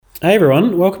Hey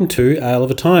everyone, welcome to Ale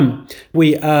of a Time.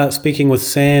 We are speaking with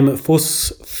Sam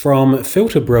Fuss from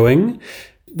Filter Brewing.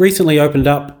 Recently opened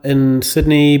up in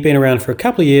Sydney, been around for a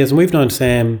couple of years, and we've known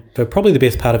Sam for probably the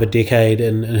best part of a decade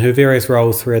in her various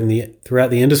roles throughout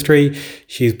the industry.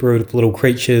 She's brewed with Little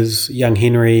Creatures, Young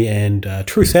Henry, and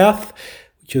True South,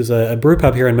 which is a brew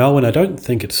pub here in Melbourne. I don't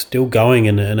think it's still going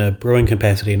in a brewing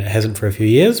capacity, and it hasn't for a few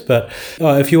years. But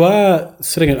if you are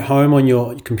sitting at home on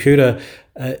your computer,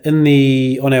 on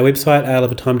our website,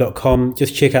 aleofatime.com,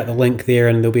 just check out the link there,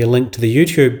 and there'll be a link to the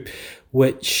YouTube,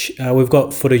 which we've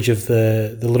got footage of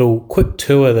the little quick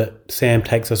tour that Sam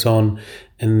takes us on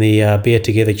in the Beer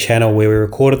Together channel where we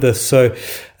recorded this. So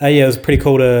it was pretty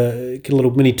cool to get a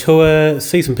little mini tour,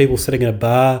 see some people sitting in a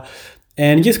bar,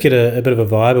 and just get a bit of a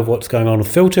vibe of what's going on with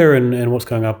Filter and what's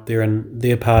going up there in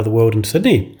their part of the world in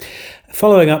Sydney.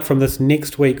 Following up from this,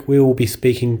 next week we will be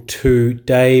speaking to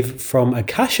Dave from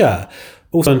Akasha,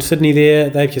 also in Sydney there.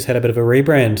 They've just had a bit of a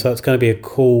rebrand, so it's going to be a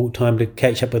cool time to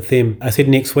catch up with them. I said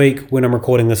next week. When I'm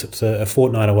recording this, it's a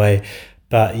fortnight away.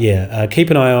 But yeah, keep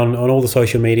an eye on all the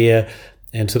social media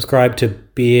and subscribe to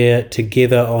Beer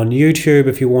Together on YouTube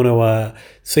if you want to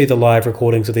see the live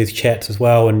recordings of these chats as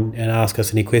well and ask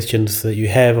us any questions that you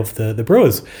have of the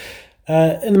brewers.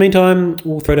 In the meantime,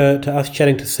 we'll throw to us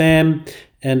chatting to Sam,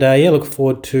 and look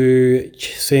forward to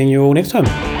seeing you all next time.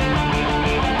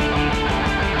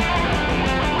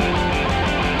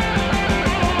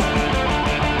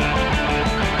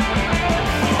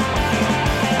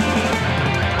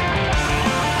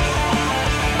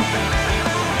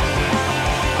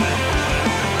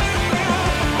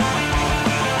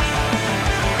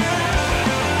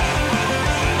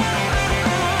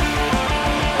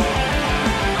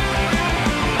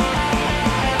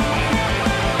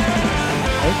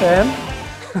 Sam.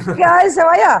 Hey guys, how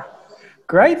are ya?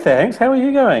 Great, thanks. How are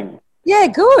you going? Yeah,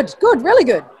 good, really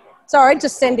good. Sorry,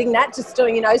 just sending that, just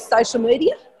doing, social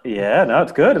media. Yeah, no,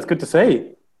 it's good. It's good to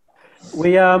see.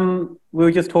 We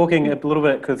were just talking a little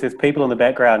bit because there's people in the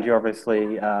background. You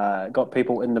obviously got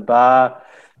people in the bar.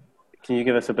 Can you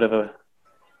give us a bit of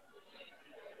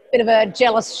a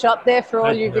jealous shot there for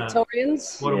all you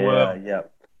Victorians? What a word. Yeah.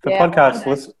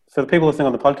 For the people listening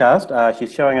on the podcast,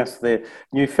 she's showing us the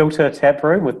new Filter tap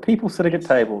room with people sitting at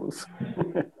tables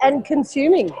and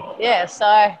consuming. Yeah.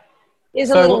 So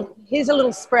here's a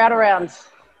little sprout around.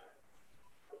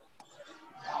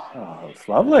 Oh, it's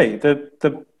lovely.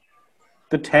 The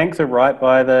tanks are right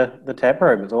by the tap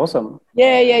room. It's awesome.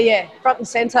 Yeah. Front and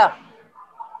centre.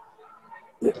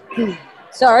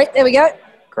 Sorry, there we go.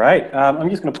 Great. I'm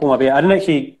just going to pour my beer. I didn't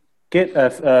actually get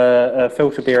a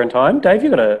Filter beer in time. Dave, you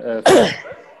got a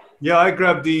Yeah, I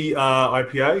grabbed the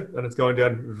IPA, and it's going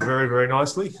down very, very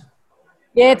nicely.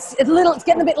 Yeah, it's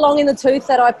getting a bit long in the tooth,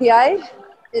 that IPA.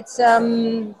 It's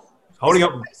holding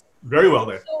up very well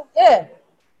there. Yeah,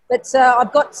 but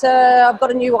I've got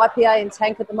a new IPA in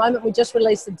tank at the moment. We just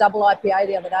released a double IPA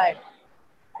the other day,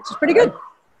 which is pretty good.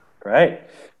 Great.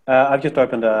 I've just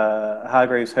opened a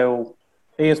Hargreaves Hill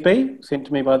ESB sent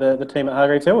to me by the team at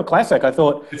Hargreaves Hill. A classic, I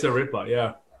thought. It's a ripper,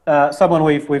 yeah. Someone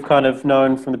we've kind of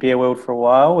known from the beer world for a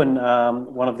while, and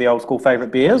one of the old school favourite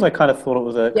beers. I kind of thought it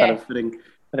was a kind of fitting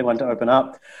one to open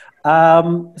up.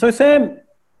 So Sam,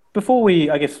 before we,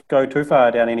 I guess, go too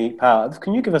far down any paths,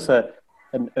 can you give us a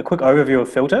quick overview of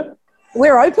Filter?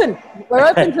 We're open. We're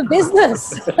open for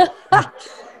business.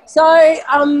 So,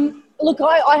 look,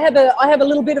 I have a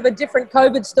little bit of a different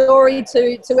COVID story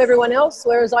to everyone else,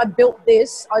 whereas I built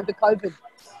this over COVID.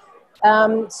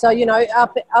 So,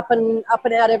 up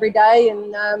and out every day,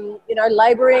 and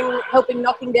labouring, helping,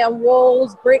 knocking down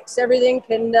walls, bricks, everything,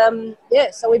 and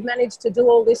so we've managed to do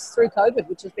all this through COVID,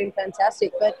 which has been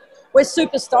fantastic. But we're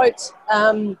super stoked.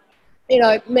 Me,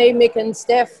 Mick, and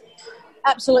Steph,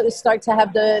 absolutely stoked to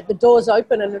have the doors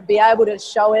open and be able to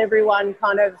show everyone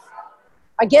kind of,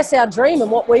 I guess, our dream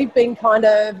and what we've been kind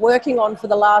of working on for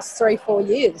the last 3-4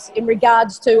 years in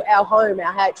regards to our home,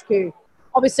 our HQ.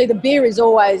 Obviously, the beer is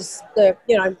always the,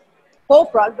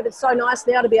 forefront, but it's so nice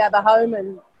now to be able to home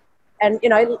and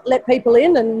let people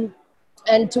in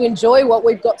and to enjoy what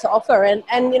we've got to offer and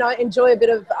enjoy a bit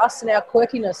of us and our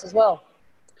quirkiness as well.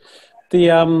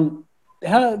 When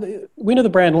did the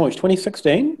brand launch?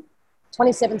 2016?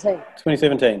 2017.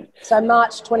 2017. So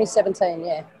March 2017,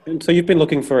 yeah. And so you've been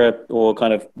looking for or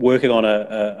kind of working on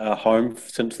a home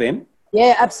since then?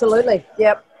 Yeah, absolutely.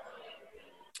 Yep.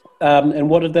 And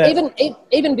what did that...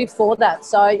 Even before that.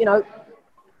 So,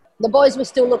 the boys were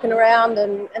still looking around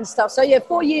and stuff. So,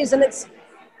 4 years. And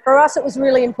for us, it was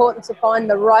really important to find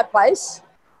the right place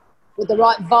with the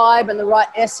right vibe and the right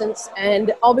essence.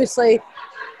 And obviously,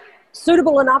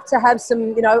 suitable enough to have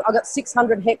some, you know, I got 6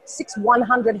 100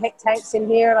 hect tanks in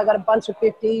here, and I got a bunch of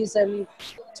 50s and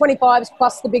 25s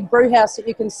plus the big brew house that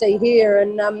you can see here.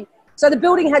 And so the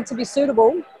building had to be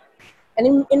suitable. And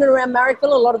in and around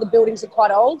Marrickville, a lot of the buildings are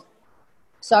quite old.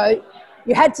 So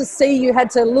you had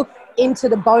to look into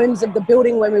the bones of the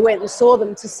building when we went and saw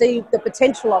them to see the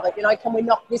potential of it. You know, can we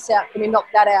knock this out? Can we knock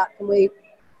that out?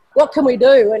 What can we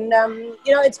do? And,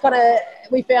 you know,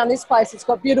 we found this place. It's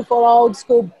got beautiful old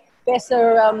school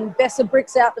Besser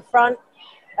bricks out the front,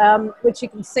 which you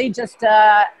can see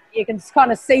you can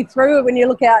kind of see through when you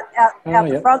look out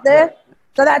the front there.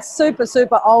 So that's super,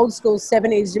 super old school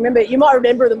 70s. You might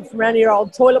remember them from around your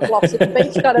old toilet blocks at the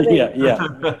beach kind of thing.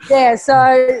 Yeah. Yeah,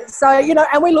 so, you know,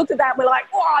 and we looked at that and we're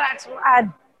like, wow, that's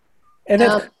rad. And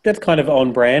that's kind of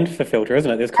on brand for Filter, isn't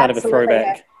it? There's kind of a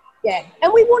throwback. Yeah.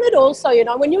 And we wanted also, you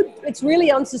know, it's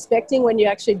really unsuspecting when you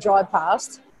actually drive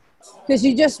past, because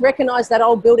you just recognise that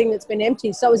old building that's been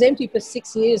empty. So it was empty for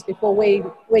 6 years before we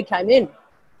came in.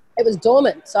 It was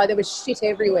dormant, so there was shit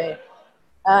everywhere.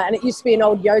 And it used to be an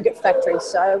old yogurt factory,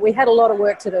 so we had a lot of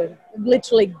work to do. We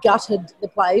literally gutted the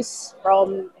place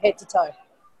from head to toe.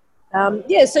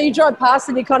 So you drive past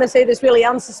and you kind of see this really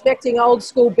unsuspecting old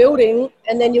school building,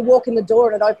 and then you walk in the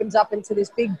door and it opens up into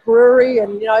this big brewery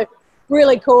and, you know,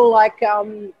 really cool, like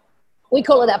we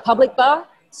call it our public bar.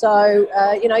 So,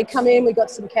 you know, you come in, we've got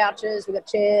some couches, we've got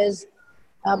chairs,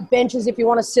 benches if you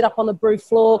want to sit up on the brew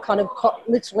floor, kind of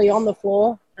literally on the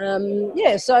floor.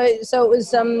 So it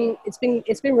was, it's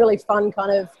been really fun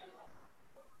kind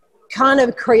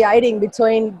of creating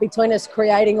between us,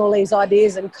 creating all these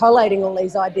ideas and collating all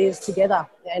these ideas together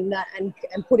and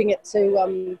putting it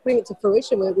to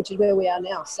fruition, which is where we are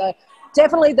now. So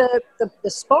definitely the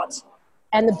spot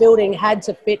and the building had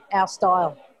to fit our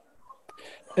style.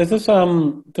 Is this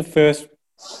the first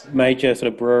major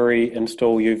sort of brewery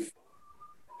install you've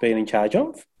been in charge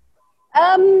of?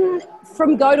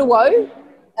 From go to woe,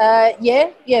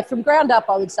 from ground up,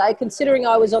 I would say, considering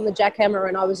I was on the jackhammer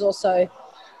and I was also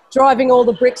driving all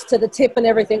the bricks to the tip and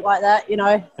everything like that, you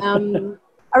know.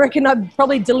 I reckon I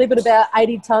probably delivered about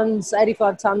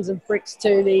 85 tons of bricks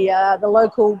to the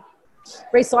local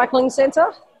recycling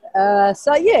centre.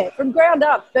 From ground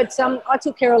up. But I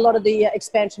took care of a lot of the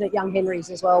expansion at Young Henry's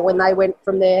as well, when they went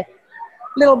from their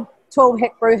little 12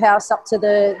 hect brew house up to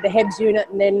the Hebs unit,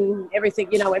 and then everything,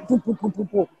 you know, went boop, boop, boop,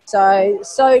 boop, boop.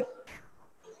 So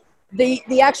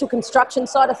the actual construction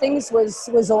side of things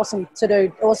was awesome to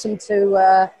do. Awesome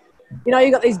to, you know,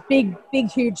 you got these big,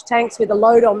 huge tanks with a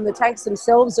load on. The tanks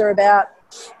themselves are about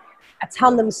a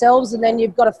ton themselves, and then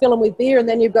you've got to fill them with beer, and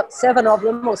then you've got 7 of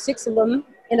them or 6 of them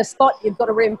in a spot. You've got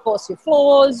to reinforce your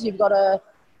floors. You've got to,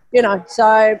 you know,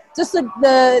 so just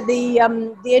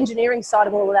the engineering side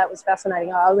of all of that was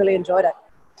fascinating. I really enjoyed it.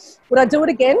 Would I do it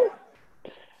again?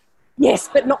 Yes,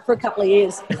 but not for a couple of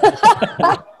years.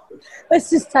 Let's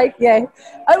just it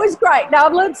was great. Now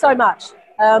I've learned so much.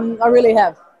 I really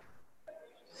have.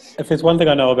 If there's one thing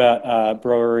I know about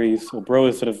breweries or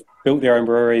brewers that have built their own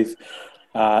breweries,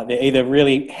 they're either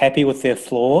really happy with their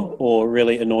floor or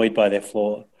really annoyed by their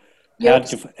floor. How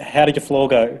did your floor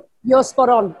go? You're spot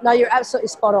on. No, you're absolutely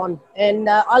spot on. And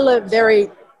I learned very,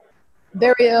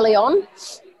 very early on,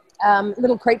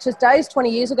 Little Creatures days,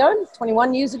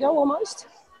 21 years ago almost.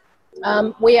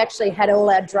 We actually had all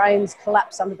our drains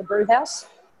collapse under the brew house.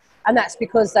 And that's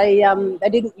because they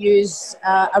didn't use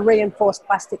a reinforced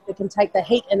plastic that can take the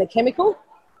heat and the chemical.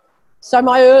 So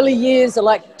my early years are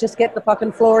like, just get the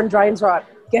fucking floor and drains right.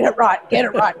 Get it right, get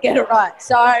it right, get it right.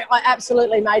 So I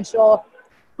absolutely made sure,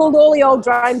 pulled all the old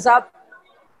drains up.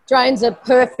 Drains are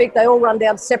perfect. They all run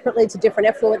down separately to different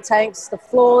effluent tanks. The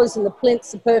floors and the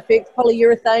plinths are perfect.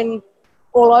 Polyurethane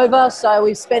all over. So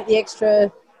we've spent the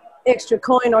extra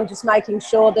coin on just making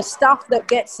sure the stuff that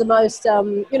gets the most,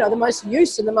 the most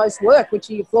use and the most work, which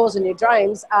are your floors and your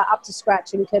drains, are up to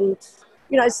scratch and can,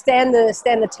 you know, stand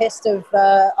the test of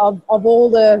all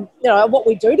the, you know, what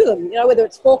we do to them. You know, whether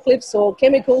it's forklifts or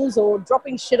chemicals or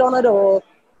dropping shit on it or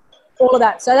all of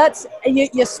that. So that's,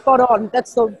 you're spot on.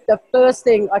 That's the first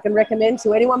thing I can recommend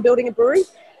to anyone building a brewery.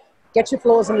 Get your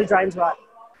floors and your drains right.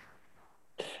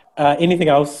 Anything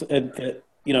else that,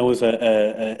 you know, was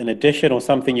an addition or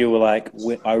something you were like,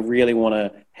 I really want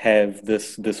to have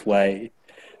this way,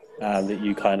 that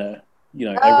you kind of, you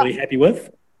know, are really happy with?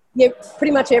 Yeah,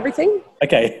 pretty much everything.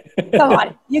 Okay. Come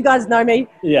on, you guys know me.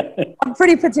 Yeah. I'm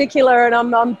pretty particular, and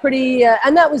I'm pretty,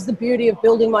 and that was the beauty of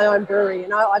building my own brewery. You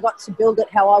know, I got to build it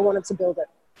how I wanted to build it.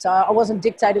 So I wasn't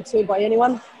dictated to by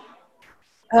anyone.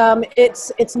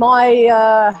 It's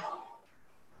my,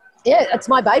 it's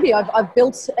my baby. I've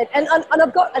built it, and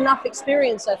I've got enough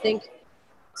experience, I think,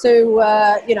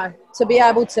 to, you know, to be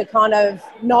able to kind of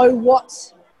know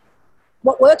what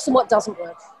works and what doesn't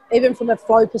work, even from a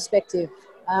flow perspective.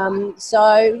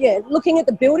 So yeah, looking at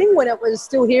the building when it was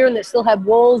still here and it still had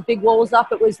walls, big walls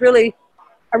up,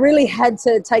 I really had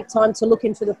to take time to look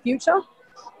into the future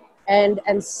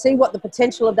and see what the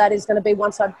potential of that is going to be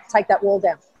once I take that wall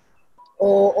down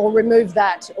or remove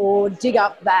that or dig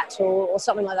up that or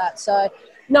something like that. So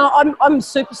no, I'm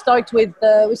super stoked with,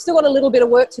 we've still got a little bit of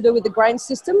work to do with the grain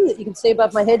system that you can see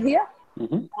above my head here.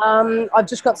 Mm-hmm. I've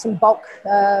just got some bulk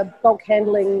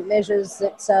handling measures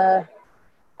that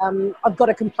I've got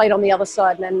to complete on the other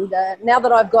side. And now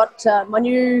that I've got my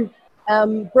new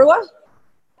brewer,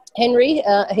 Henry,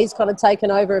 he's kind of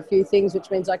taken over a few things, which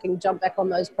means I can jump back on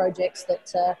those projects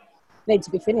that need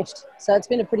to be finished. So it's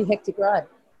been a pretty hectic ride.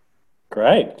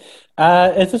 Great.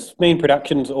 Is this mean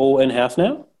production's all in-house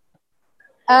now?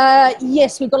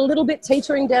 Yes, we've got a little bit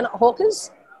teetering down at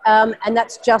Hawkers, and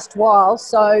that's just while.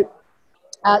 So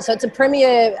it's a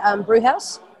premier brew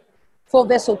house,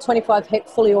 4-vessel, 25 hect,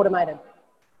 fully automated.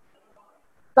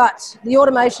 But the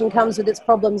automation comes with its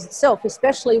problems itself,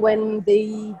 especially when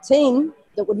the team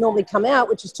that would normally come out,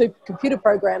 which is 2 computer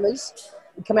programmers,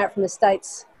 would come out from the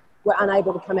States, were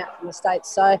unable to come out from the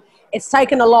States. So it's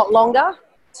taken a lot longer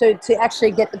to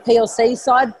actually get the PLC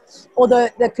side or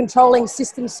the controlling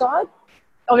system side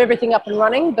of everything up and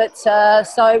running. But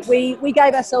so we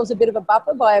gave ourselves a bit of a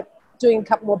buffer by doing a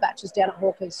couple more batches down at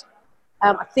Hawkers.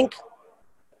 I think,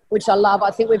 which I love,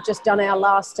 I think we've just done our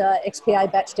last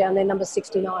XPA batch down there, number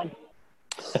 69.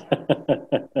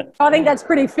 I think that's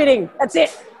pretty fitting. That's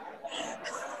it.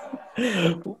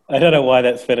 I don't know why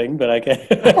that's fitting, but okay.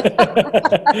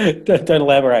 don't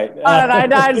elaborate. I don't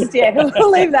know. No, yeah,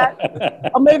 we'll leave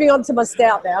that. I'm moving on to my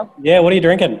stout now. Yeah, what are you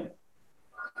drinking?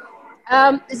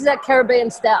 This is that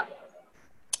Caribbean stout.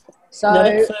 So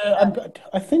no,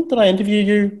 I think that I interviewed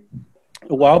you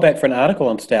a while back for an article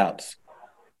on stouts.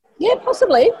 Yeah,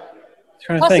 possibly.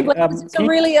 Think. It's a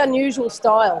really unusual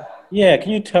style. Yeah,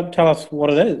 can you tell us what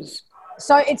it is?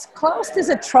 So it's classed as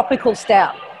a tropical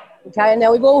stout. Okay,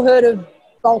 now we've all heard of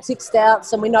Baltic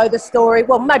stouts and we know the story.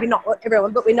 Well, maybe not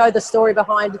everyone, but we know the story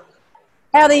behind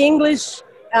how the English,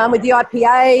 with the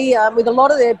IPA, with a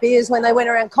lot of their beers, when they went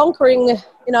around conquering,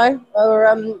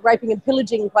 or raping and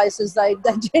pillaging places, they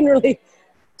generally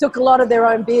took a lot of their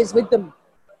own beers with them.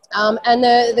 And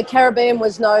the Caribbean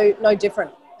was no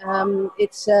different.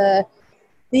 It's the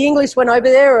English went over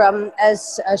there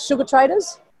as sugar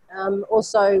traders,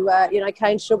 also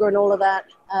cane sugar and all of that.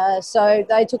 So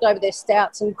they took over their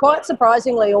stouts, and quite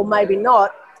surprisingly, or maybe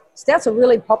not, stouts are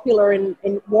really popular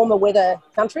in warmer weather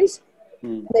countries.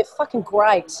 They're fucking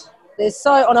great. They're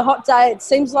so, on a hot day, it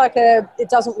seems like it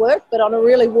doesn't work, but on a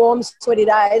really warm, sweaty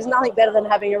day, there's nothing better than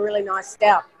having a really nice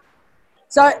stout.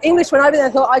 So English went over there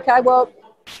and thought, okay, well,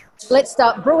 let's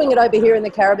start brewing it over here in the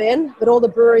Caribbean, but all the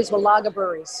breweries were lager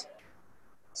breweries.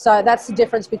 So that's the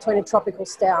difference between a tropical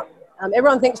stout.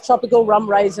 Everyone thinks tropical rum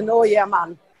raisin, oh yeah,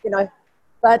 man,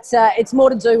 but it's more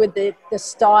to do with the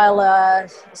style.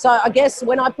 So I guess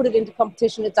when I put it into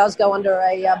competition, it does go under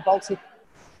a Baltic,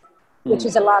 which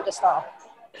is a lager style.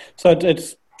 So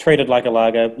it's treated like a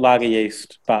lager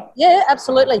yeast, but... Yeah,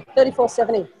 absolutely,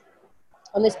 3470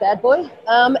 on this bad boy.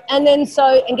 And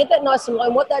get that nice and low.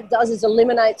 And what that does is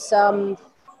eliminates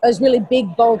those really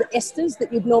big, bold esters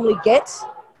that you'd normally get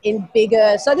in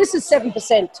bigger... So this is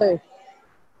 7% too.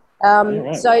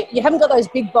 Right. So you haven't got those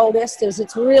big, bold esters.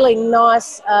 It's really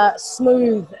nice,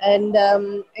 smooth, and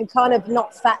kind of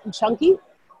not fat and chunky.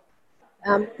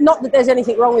 Not that there's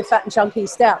anything wrong with fat and chunky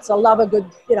stouts. I love a good,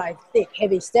 thick,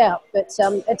 heavy stout, but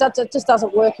it just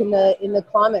doesn't work in the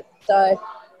climate. So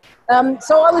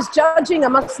I was judging. I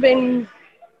must have been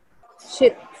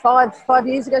 5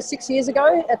 years ago, 6 years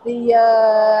ago at the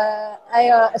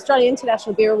Australian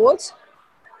International Beer Awards.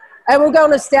 And we'll go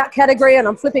on a stout category, and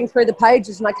I'm flipping through the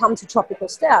pages, and I come to tropical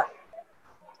stout,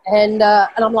 and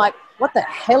I'm like, what the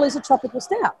hell is a tropical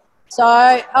stout? So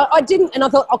I didn't, and I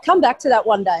thought I'll come back to that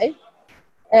one day.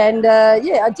 And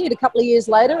I did a couple of years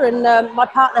later, and my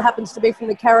partner happens to be from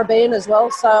the Caribbean as well,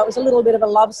 so it was a little bit of a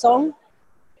love song,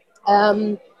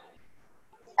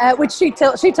 which she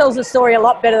tells the story a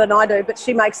lot better than I do, but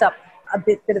she makes up a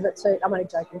bit of it too. I'm only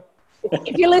joking.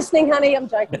 If you're listening, honey, I'm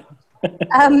joking.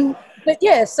 But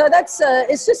yeah, so that's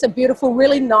it's just a beautiful,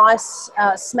 really nice,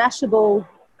 smashable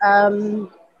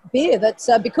beer. That's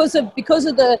because of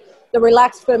the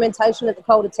relaxed fermentation at the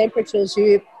colder temperatures.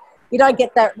 You don't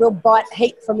get that real bite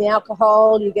heat from the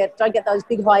alcohol. Don't get those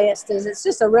big high esters. It's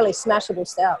just a really smashable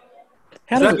stout.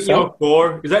 Is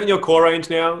that in your core range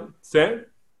now, Sam?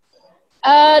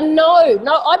 No.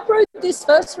 I brewed this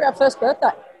first for our first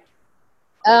birthday.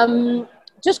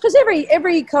 just because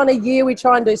every kind of year we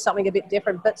try and do something a bit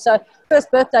different. But so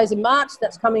first birthday's in March.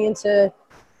 That's coming into,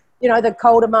 the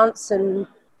colder months, and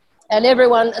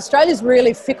Australia's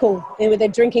really fickle with their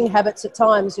drinking habits at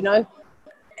times.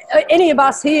 Any of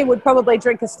us here would probably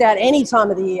drink a stout any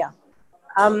time of the year.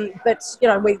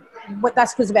 But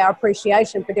that's because of our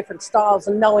appreciation for different styles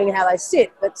and knowing how they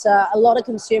sit. But a lot of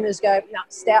consumers go, no,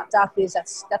 stout dark beers,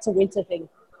 that's a winter thing.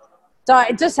 So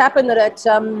it just happened that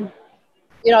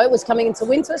it was coming into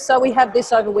winter, so we have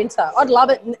this over winter. I'd love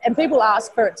it, and people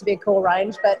ask for it to be a core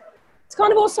range, but it's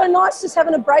kind of also nice just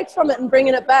having a break from it and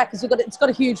bringing it back because it's got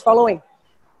a huge following.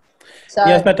 So,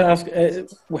 I was about to ask,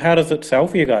 how does it sell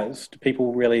for you guys? Do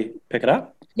people really pick it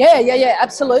up? Yeah,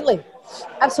 absolutely.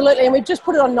 Absolutely, and we've just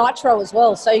put it on nitro as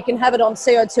well, so you can have it on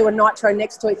CO2 and nitro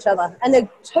next to each other, and they're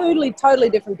totally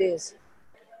different beers.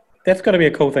 That's got to be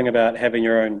a cool thing about having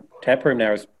your own tap room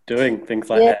now, is doing things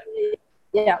like that.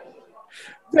 Yeah,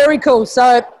 very cool.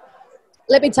 So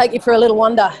let me take you for a little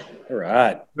wander. All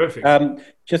right. Perfect.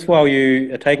 Just while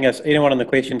you are taking us, anyone in the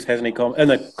comments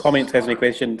has any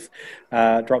questions,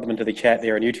 drop them into the chat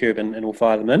there on YouTube, and we'll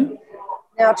fire them in.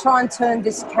 Now I'll try and turn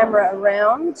this camera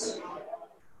around,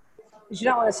 because you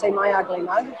don't want to see my ugly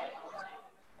mug.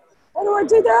 How do I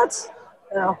do that?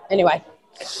 Oh, anyway,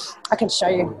 I can show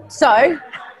you. So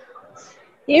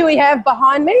here we have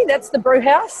behind me, that's the brew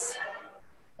house.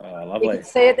 Oh, lovely. You can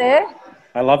see it there.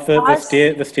 I love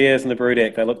the stairs and the brew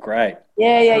deck. They look great.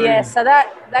 Yeah. So that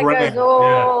goes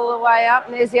all the way up,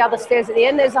 and there's the other stairs at the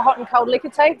end. There's a hot and cold liquor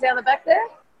tank down the back there.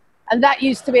 And that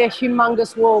used to be a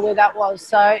humongous wall where that was.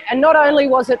 So, and not only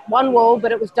was it one wall,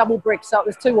 but it was double brick, so it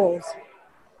was two walls.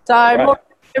 So right.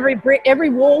 Every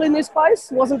wall in this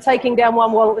place wasn't taking down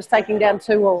one wall, it was taking down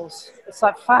two walls. It's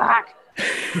like, fuck.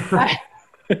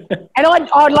 And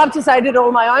I'd love to say I did it all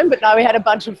on my own, but no, we had a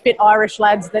bunch of fit Irish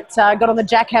lads that got on the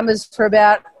jackhammers for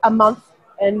about a month,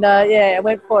 and I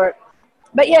went for it.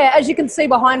 But yeah, as you can see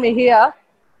behind me here,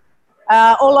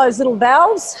 all those little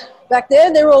valves back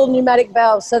there, they're all pneumatic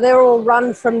valves, so they're all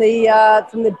run from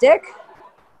the deck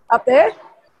up there.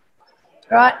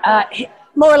 Right,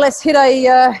 more or less hit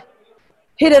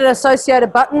an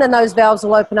associated button, and those valves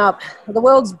will open up. The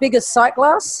world's biggest sight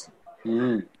glass.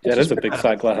 That is a big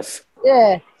sight glass.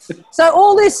 Yeah. So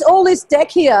all this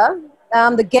deck here,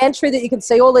 the gantry that you can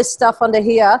see, all this stuff under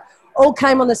here, all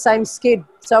came on the same skid.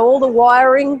 So all the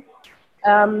wiring,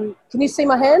 can you see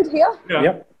my hand here? Yeah.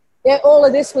 Yep. Yeah, all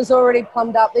of this was already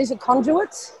plumbed up. These are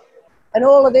conduits, and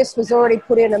all of this was already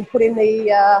put in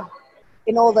the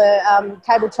in all the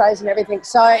cable trays and everything.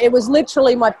 So it was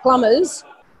literally my plumbers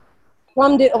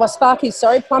plumbed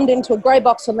into a grey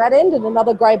box on that end and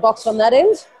another grey box on that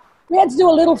end. We had to do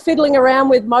a little fiddling around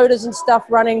with motors and stuff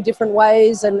running different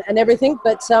ways and everything,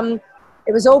 but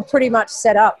it was all pretty much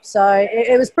set up. So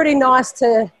it was pretty nice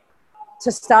to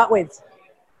start with.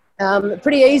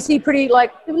 Pretty easy,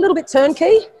 like a little bit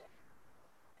turnkey.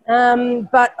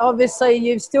 But obviously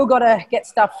you've still got to get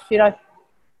stuff,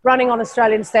 running on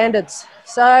Australian standards.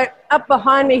 So up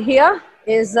behind me here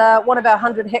is one of our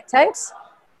 100 hect tanks.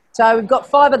 So we've got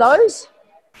 5 of those.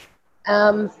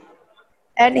 And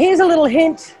here's a little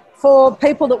hint for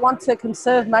people that want to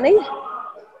conserve money.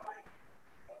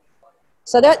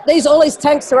 So all these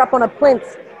tanks are up on a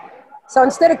plinth. So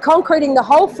instead of concreting the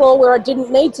whole floor where I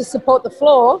didn't need to support the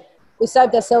floor, we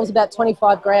saved ourselves about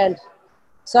 25 grand.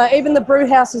 So even the brew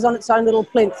house is on its own little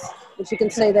plinth, which you can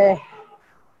see there.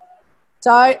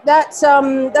 So that's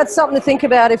something to think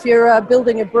about if you're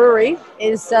building a brewery.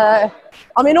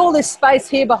 All this space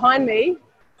here behind me.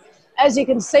 As you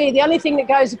can see, the only thing that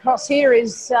goes across here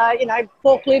is,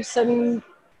 forklifts and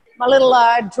my little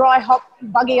dry hop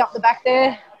buggy up the back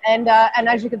there. And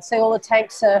as you can see, all the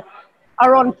tanks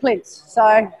are on plinths.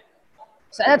 So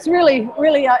that's really,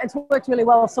 it's worked really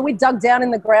well. So we dug down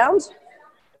in the ground,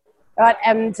 right?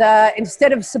 And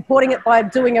instead of supporting it by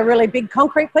doing a really big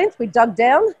concrete plinth, we dug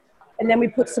down and then we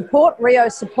put Rio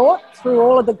support through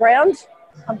all of the ground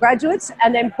on graduates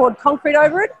and then poured concrete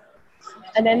over it.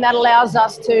 And then that allows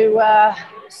us to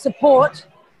support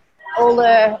all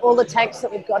the tanks that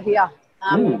we've got here.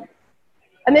 And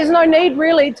there's no need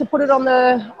really to put it on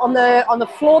the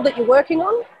floor that you're working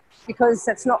on because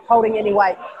that's not holding any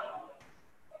weight.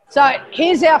 So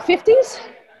here's our 50s.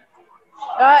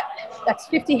 That's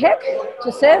 50 hec,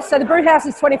 just there. So the brew house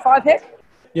is 25 hec.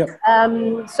 Yep.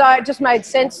 So it just made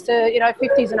sense to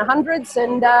 50s and 100s,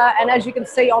 and as you can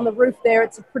see on the roof there,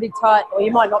 it's a pretty tight. Or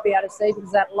you might not be able to see because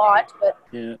of that light, but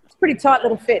It's a pretty tight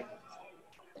little fit.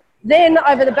 Then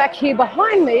over the back here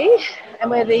behind me, and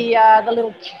where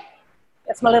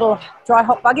that's my little dry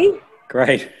hop buggy.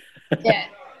 Great. Yeah.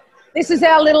 This is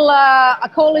our little, I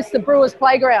call this the Brewers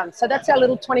Playground. So that's our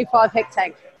little 25 hect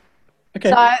tank. Okay.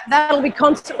 So that'll be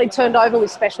constantly turned over with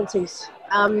specialties,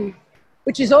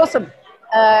 which is awesome.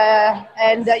 I've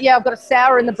got a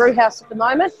sour in the brew house at the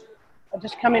moment. I've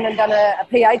just come in and done a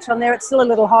pH on there. It's still a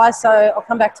little high, so I'll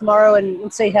come back tomorrow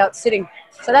and see how it's sitting.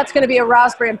 So that's going to be a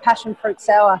raspberry and passion fruit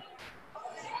sour.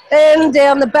 And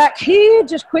down the back here,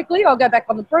 just quickly, I'll go back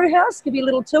on the brew house, give you a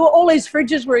little tour. All these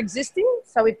fridges were existing,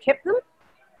 so we've kept them.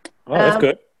 Oh, that's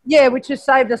good. Yeah, which has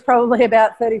saved us probably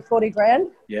about 30, 40 grand.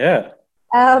 Yeah.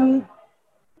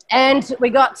 And we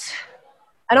got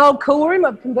an old cool room.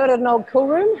 I've converted an old cool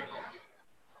room.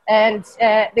 And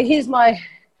there's my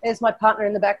partner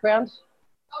in the background.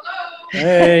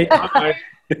 Hey.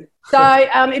 So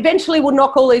eventually we'll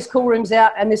knock all these cool rooms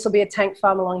out, and this will be a tank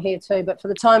farm along here too. But for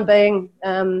the time being,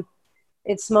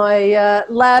 it's my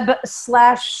lab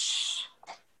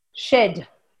 / shed.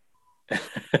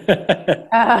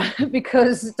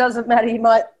 Because it doesn't matter. You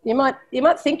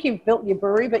might think you've built your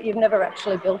brewery, but you've never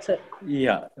actually built it.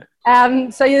 Yeah.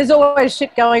 So there's always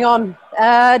shit going on.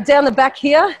 Down the back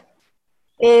here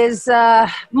is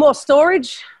more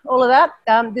storage, all of that.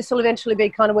 This will eventually be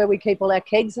kind of where we keep all our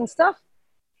kegs and stuff.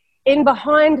 In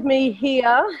behind me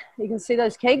here, you can see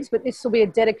those kegs, but this will be a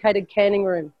dedicated canning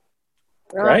room.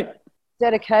 Right? Great.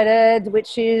 Dedicated,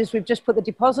 which is, we've just put the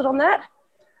deposit on that.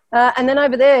 And then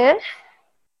over there,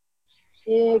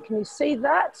 yeah, can you see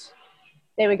that?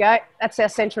 There we go. That's our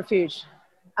centrifuge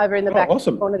over in the back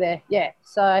corner there. Yeah.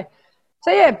 So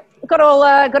yeah, we've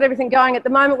got everything going at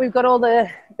the moment. We've got all the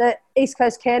East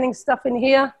Coast canning stuff in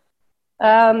here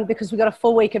because we've got a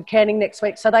full week of canning next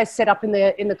week. So they set up in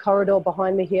the corridor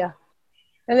behind me here.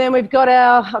 And then we've got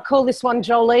I call this one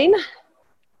Jolene.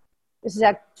 This is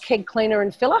our keg cleaner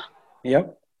and filler.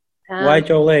 Yep. Why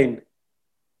Jolene?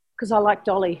 Because I like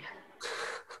Dolly.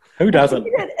 Who doesn't?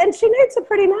 And she needs a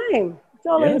pretty name.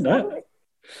 Jolene. Yeah, no.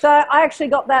 So I actually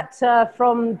got that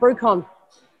from BrewCon.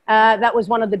 That was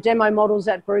one of the demo models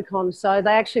at BrewCon. So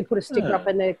they actually put a sticker up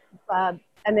in there,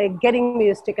 and they're getting me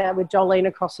a sticker with Jolene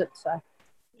across it. So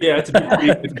yeah, it's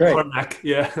a big Cormac.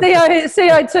 Yeah.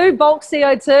 CO2, bulk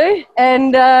CO2,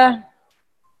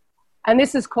 and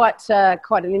this is quite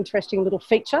an interesting little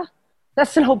feature.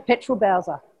 That's an old petrol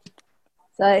Bowser.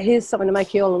 So here's something to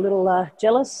make you all a little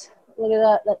jealous. Look at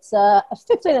that. That's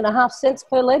 15.5 cents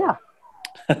per litre.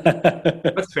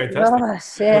 That's fantastic.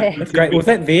 Nice, yeah. That's great. Was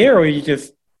that there, or you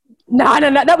just? No.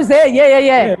 That was there.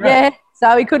 Yeah. Right. Yeah.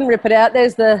 So we couldn't rip it out.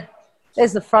 There's the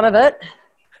front of it.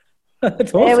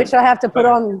 That's awesome. Yeah, which I have to put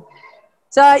on.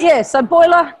 So yeah. So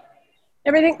boiler,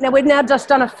 everything. Now we've now just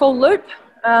done a full loop.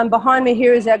 Behind me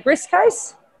here is our grist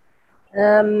case.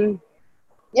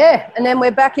 Yeah, and then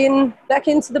we're back into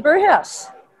the brew house.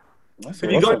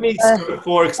 Have you got any scope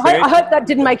for expansion? I hope that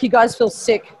didn't make you guys feel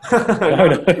sick.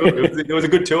 No. It was a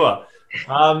good tour.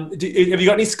 Have you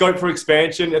got any scope for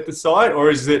expansion at the site, or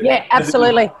is it? Yeah,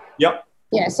 absolutely. Yep.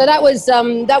 Yeah, so that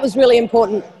was really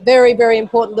important. Very, very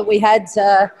important that we had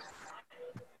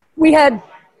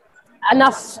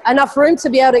enough room to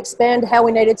be able to expand how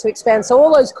we needed to expand. So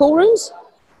all those cool rooms,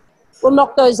 we'll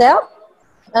knock those out.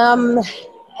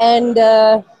 And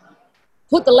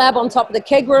put the lab on top of the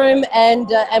keg room, and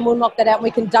we'll knock that out. And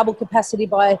we can double capacity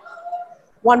by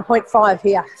 1.5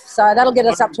 here. So that'll get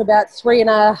us up to about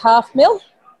 3.5 mil.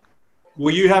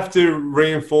 Will you have to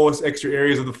reinforce extra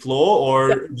areas of the floor, or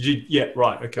Yep. did you? Yeah,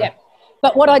 right, okay. Yeah.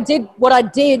 But what I did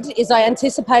is I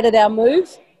anticipated our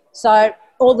move. So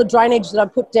all the drainage that I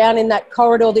put down in that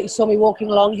corridor that you saw me walking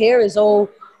along here has all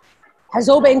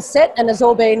been set and has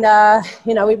all been,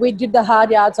 we did the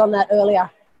hard yards on that earlier.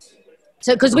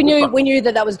 So, because we knew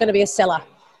that was going to be a cellar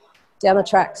down the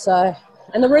track. So,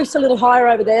 and the roof's a little higher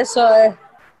over there, so I'll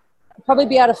probably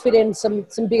be able to fit in some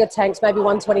bigger tanks, maybe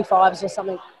 125s or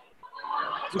something.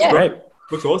 Looks great.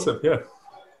 Looks awesome, yeah.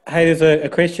 Hey, there's a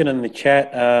question in the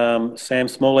chat. Sam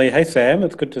Smalley. Hey, Sam,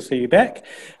 it's good to see you back.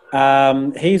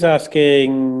 He's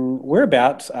asking,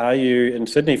 whereabouts are you in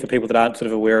Sydney for people that aren't sort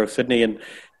of aware of Sydney, and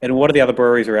what are the other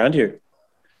breweries around you?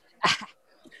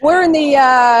 We're in the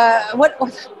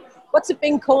what's it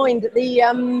been coined?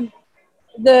 The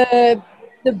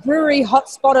brewery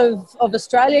hotspot of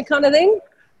Australia kind of thing.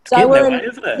 So we're in,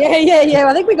 isn't it? Yeah.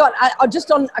 I think we got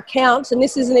just on account, and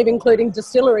this isn't even including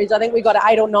distilleries. I think we got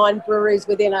 8 or 9 breweries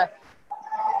within a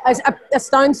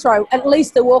stone's throw, at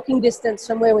least a walking distance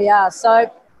from where we are.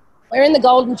 So we're in the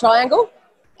Golden Triangle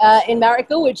in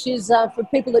Marrickville, which is for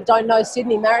people that don't know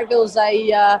Sydney. Marrickville's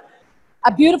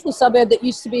a beautiful suburb that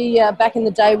used to be back in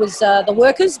the day was the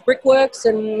Workers Brickworks,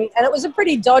 and it was a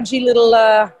pretty dodgy little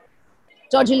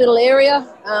area,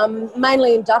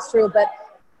 mainly industrial, but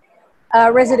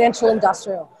residential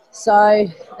industrial. So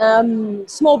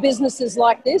small businesses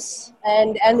like this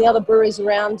and the other breweries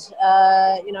around,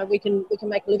 we can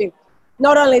make a living.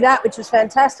 Not only that, which is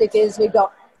fantastic, is we've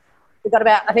got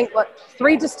about, I think,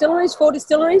 4 distilleries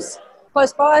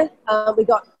close by. We've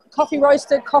got coffee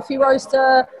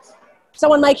roaster,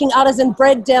 someone making artisan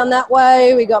bread down that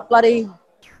way. We got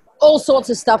all sorts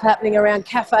of stuff happening around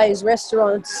cafes,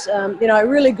 restaurants,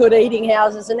 really good eating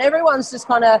houses, and everyone's just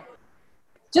kind of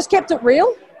just kept it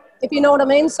real, if you know what I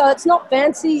mean. So it's not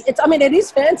fancy. It is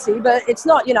fancy, but it's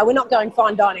not, we're not going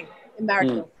fine dining in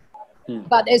Marrickville.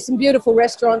 But there's some beautiful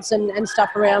restaurants and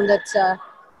stuff around and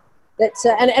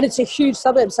it's a huge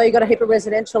suburb, so you've got a heap of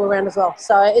residential around as well.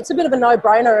 So it's a bit of a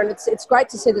no-brainer, and it's great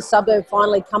to see the suburb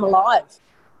finally come alive.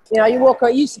 You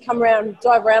used to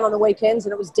drive around on the weekends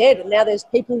and it was dead, and now there's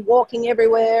people walking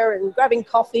everywhere and grabbing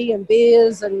coffee and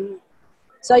beers, and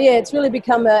so yeah, it's really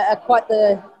become quite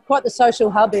the social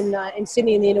hub in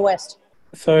Sydney and the inner west.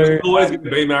 So it's always going to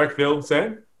be Marrickville,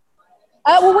 Sam?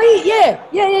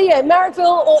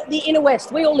 Marrickville or the inner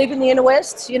west. We all live in the inner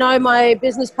west. My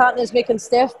business partners, Mick and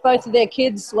Steph, both of their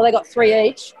kids, well, they got 3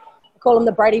 each. I call them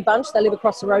the Brady Bunch. They live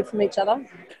across the road from each other.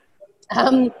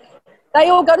 They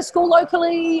all go to school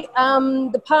locally.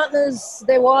 The partners,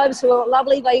 their wives, who are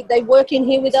lovely, they work in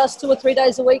here with us 2 or 3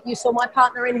 days a week. You saw my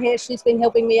partner in here. She's been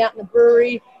helping me out in the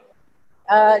brewery.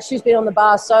 She's been on the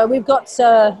bar. So we've got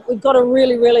a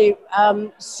really, really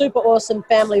super awesome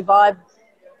family vibe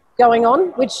going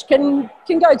on, which can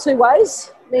go 2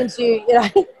 ways. It means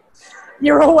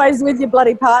you're always with your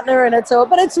bloody partner, and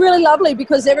but it's really lovely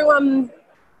because everyone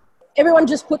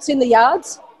just puts in the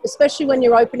yards, especially when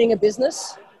you're opening a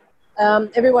business.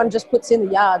 Everyone just puts in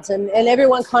the yards, and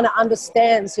everyone kind of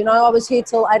understands. I was here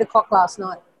till 8 o'clock last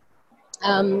night,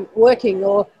 working,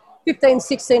 or 15,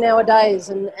 16-hour days,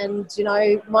 and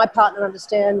my partner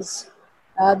understands.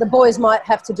 The boys might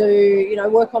have to do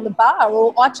work on the bar,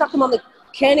 or I chuck them on the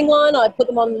canning line, I put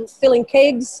them on filling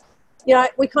kegs.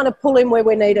 We kind of pull in where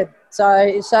we're needed. So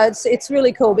it's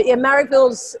really cool. But yeah,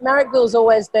 Marrickville's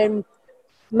always been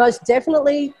most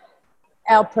definitely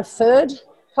our preferred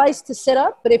place to set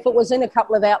up. But if it was in a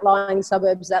couple of outlying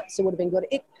suburbs, that would have been good.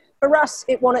 For us,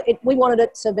 we wanted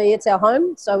it to be, it's our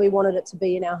home, so we wanted it to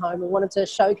be in our home. We wanted to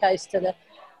showcase to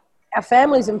our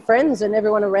families and friends and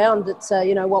everyone around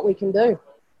what we can do.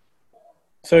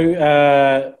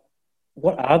 So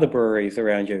what are the breweries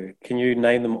around you? Can you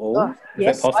name them all?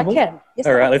 Yes, Is that possible? I can. Yes,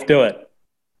 all right, let's do it.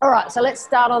 All right, so let's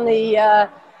start on the...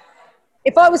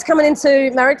 if I was coming into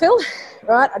Marrickville,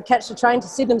 right, I'd catch the train to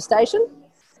Sydenham Station.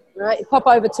 Right, you pop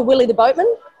over to Willie the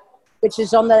Boatman, which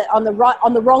is on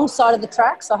the wrong side of the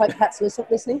tracks. I hope Pat's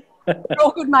listening. We're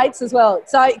all good mates as well.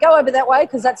 So go over that way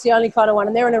because that's the only kind of one.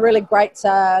 And they're in a really great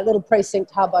little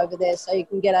precinct hub over there, so you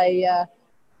can get a...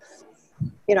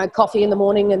 coffee in the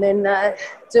morning and then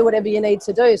do whatever you need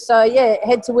to do. So, yeah,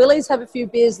 head to Willie's, have a few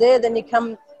beers there. Then you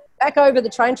come back over the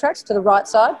train tracks to the right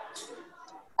side.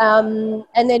 And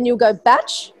then you'll go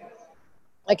Batch.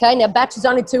 Okay, now Batch is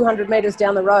only 200 metres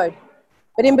down the road.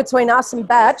 But in between us and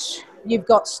Batch, you've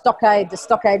got the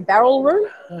Stockade Barrel Room.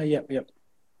 Yep.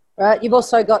 Right, you've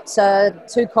also got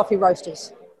 2 coffee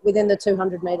roasters within the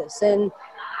 200 metres. Then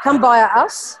come via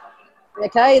us,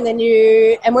 okay,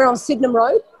 and we're on Sydenham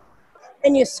Road.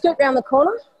 And you scoot round the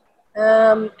corner,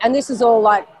 and this is all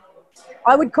like,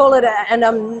 I would call it, I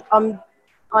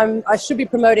should be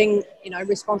promoting,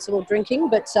 responsible drinking,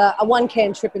 but a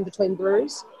 1-can trip in between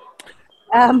breweries.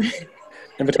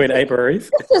 In between 8 breweries?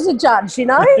 Just as a judge,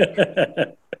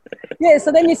 Yeah,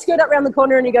 so then you scoot up round the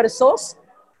corner and you go to Source.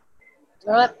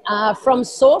 All right, from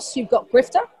Source, you've got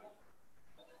Grifter.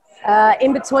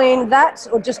 In between that,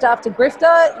 or just after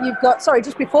Grifter,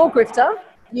 just before Grifter,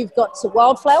 you've got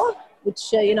Wildflower,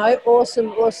 which,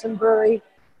 awesome brewery.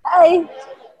 Hey!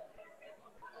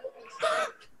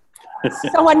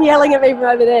 Someone yelling at me from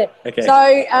over there. Okay.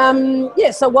 So,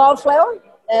 so Wildflower,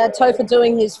 Topher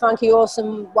doing his funky,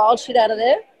 awesome wild shit out of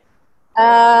there.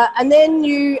 And then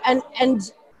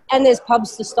and there's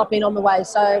pubs to stop in on the way.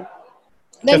 So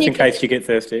then just in case you get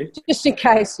thirsty. Just in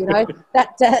case,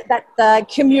 that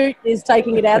commute is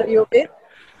taking it out of you a bit.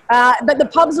 But the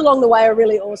pubs along the way are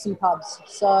really awesome pubs.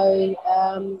 So,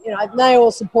 they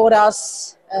all support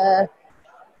us.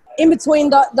 In between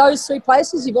those 3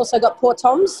 places, you've also got Port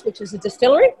Tom's, which is a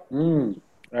distillery. I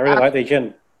really like their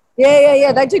gin.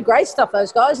 Yeah. They do great stuff,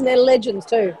 those guys, and they're legends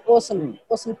too. Awesome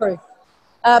crew.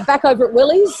 Back over at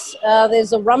Willie's,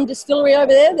 there's a rum distillery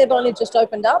over there. They've only just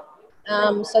opened up.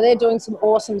 So they're doing some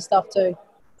awesome stuff too.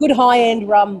 Good high-end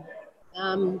rum.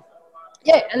 And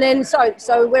then,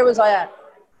 so where was I at?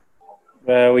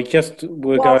 We're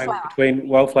going between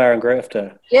Wildflower and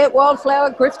Grifter. Yeah,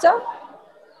 Wildflower, Grifter.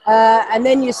 and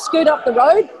then you scoot up the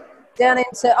road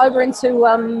over into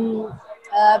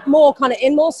more kind of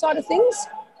Enmore side of things,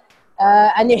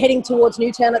 and you're heading towards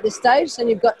Newtown at this stage. And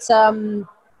you've got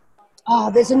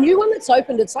there's a new one that's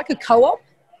opened. It's like a co-op.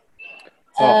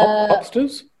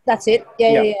 Hopsters? That's it.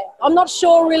 Yeah. I'm not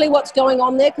sure really what's going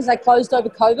on there because they closed over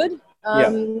COVID.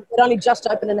 It only just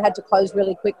opened and had to close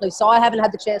really quickly. So I haven't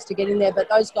had the chance to get in there, but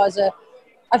those guys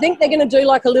I think they're going to do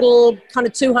like a little kind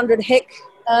of 200 hec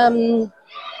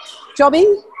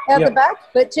jobbing out the back.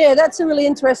 But yeah, that's a really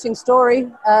interesting story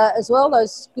as well.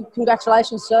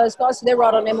 Congratulations to those guys. So they're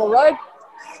right on Emerald Road.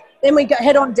 Then we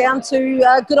head on down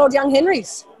to good old Young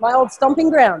Henry's, my old stomping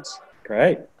ground.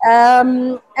 Great.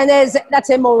 And that's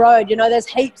Emerald Road. You know, there's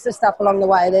heaps of stuff along the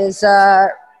way. There's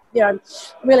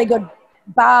really good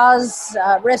bars,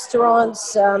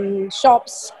 restaurants,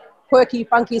 shops, quirky,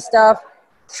 funky stuff.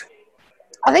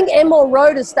 I think Emerald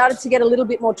Road has started to get a little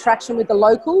bit more traction with the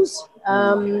locals.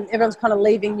 Everyone's kind of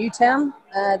leaving Newtown,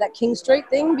 that King Street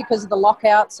thing, because of the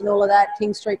lockouts and all of that.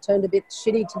 King Street turned a bit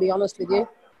shitty, to be honest with you.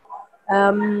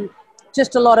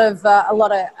 Just a lot of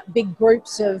big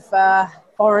groups of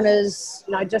foreigners,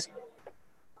 you know, just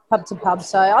pub to pub.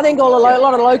 So I think a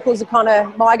lot of locals are kind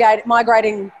of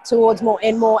migrating towards more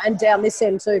Enmore and down this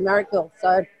end too, Marrickville.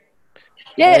 So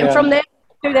and from there,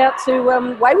 shoot out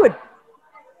to Wayward.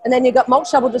 And then you've got Malt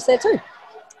Shovel just there too.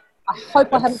 I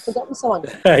hope I haven't forgotten someone.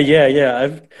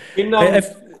 Yeah.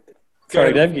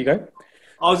 Sorry, Dave, you go.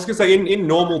 I was just going to say, in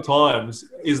normal times,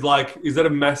 is that a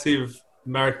massive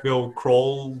Marrickville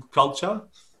crawl culture?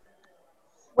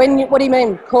 What do you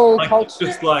mean, crawl culture?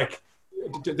 Just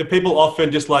do people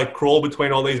often just crawl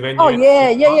between all these venues? Oh,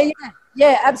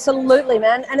 yeah, absolutely,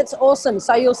 man. And it's awesome.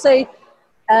 So you'll see...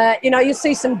 you'll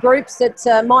see some groups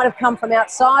that might have come from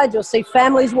outside. You'll see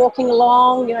families walking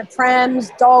along, you know, prams,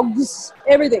 dogs,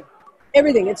 everything.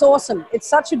 It's awesome. It's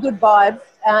such a good vibe,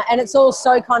 and it's all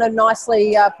so kind of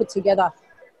nicely put together.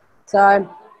 So,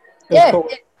 Cool.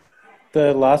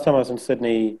 The last time I was in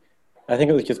Sydney, I think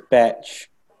it was just Batch,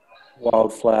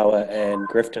 Wildflower, and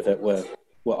Grifter that were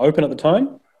open at the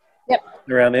time. Yep.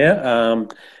 Around there,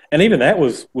 and even that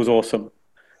was awesome.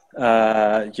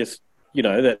 Just. You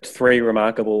know, that's three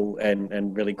remarkable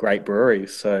and really great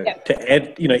breweries. So to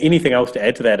add, anything else to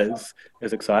add to that is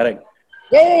exciting.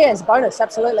 Yeah, it's a bonus,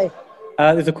 absolutely.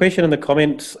 There's a question in the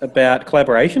comments about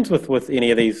collaborations with any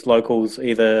of these locals,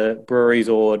 either breweries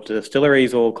or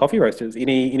distilleries or coffee roasters.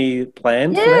 Any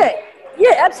plans? Yeah,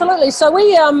 absolutely. So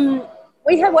we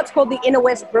have what's called the Inner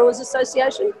West Brewers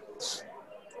Association,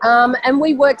 and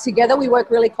we work together. We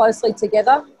work really closely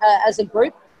together as a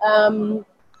group.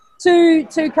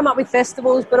 To come up with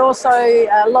festivals, but also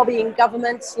lobbying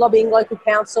governments, lobbying local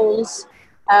councils,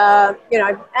 and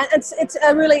it's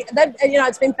a really,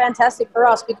 it's been fantastic for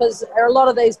us because a lot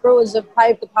of these brewers have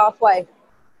paved the pathway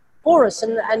for us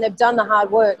and they've done the hard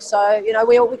work. So,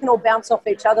 we can all bounce off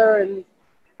each other.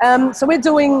 And so we're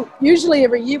doing, usually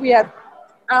every year we have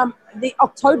the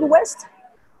Oktoberfest,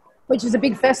 which is a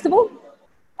big festival.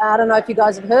 I don't know if you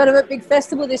guys have heard of it, big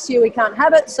festival. This year we can't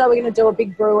have it, so we're going to do a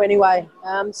big brew anyway.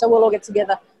 So we'll all get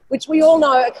together, which we all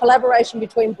know a collaboration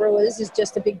between brewers is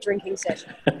just a big drinking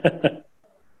session.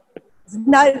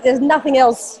 No, there's nothing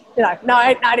else. No,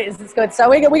 it is. It's good. So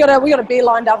we got a beer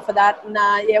lined up for that, and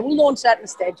we'll launch that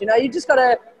instead.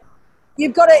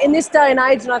 You've got to in this day and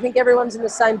age, and I think everyone's in the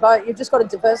same boat. You've just got to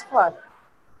diversify.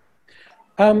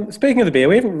 Speaking of the beer,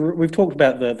 we've talked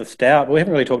about the stout, but we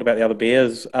haven't really talked about the other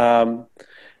beers.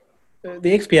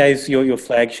 The XPA is your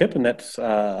flagship, and that's,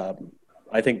 I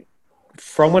think,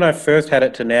 from when I first had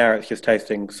it to now, it's just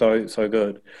tasting so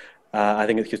good. I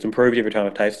think it's just improved every time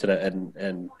I've tasted it,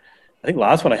 and I think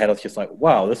last one I had, I was just like,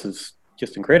 wow, this is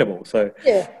just incredible. So,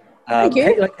 thank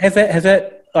you. Has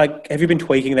that have you been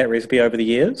tweaking that recipe over the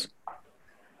years?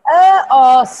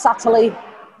 Subtly.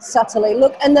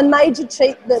 Look, and the major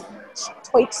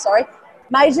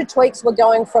tweaks were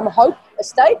going from Hope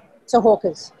Estate to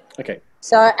Hawkers. Okay.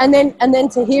 So and then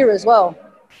to here as well,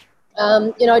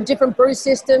 different brew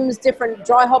systems, different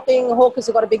dry hopping. Hawkers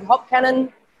have got a big hop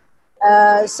cannon.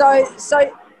 So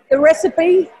the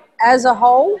recipe as a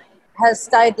whole has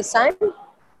stayed the same.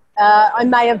 I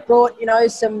may have brought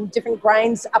some different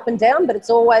grains up and down, but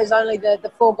it's always only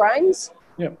the 4 grains.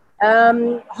 Yeah.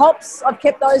 Hops, I've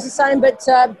kept those the same, but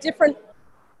different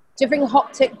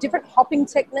hopping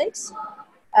techniques.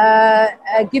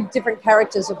 Give different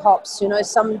characters of hops.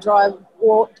 Some dry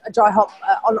hop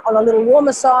on a little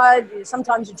warmer side.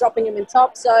 Sometimes you're dropping them in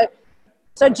top. So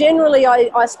generally,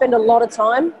 I spend a lot of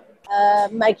time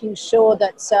making sure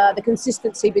that the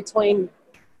consistency between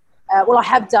Well, I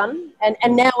have done,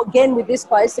 and now again with this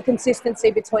place, the consistency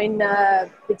between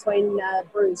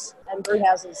brews and brew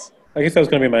houses. I guess that was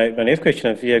going to be my next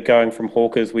question. If you're going from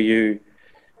Hawkers, were you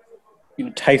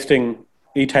tasting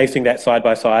that side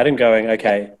by side and going,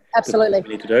 okay, Absolutely, this is what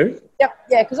we need to do? Yep,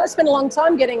 yeah, because I spent a long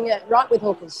time getting it right with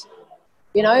Hawkers,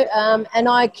 and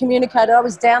I communicated. I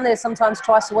was down there sometimes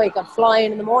twice a week. I'd fly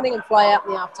in the morning and fly out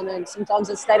in the afternoon. Sometimes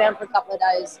I'd stay down for a couple of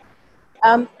days.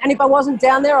 And if I wasn't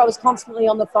down there, I was constantly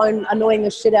on the phone annoying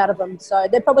the shit out of them. So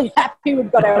they're probably happy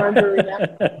we've got our own brewery now.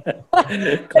 But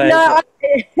no, I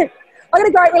got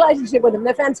a great relationship with them.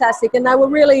 They're fantastic. And they were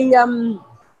really,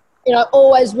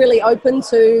 always really open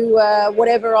to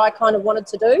whatever I kind of wanted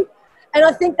to do. And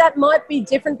I think that might be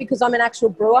different because I'm an actual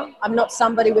brewer. I'm not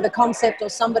somebody with a concept or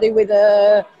somebody with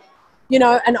an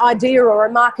idea or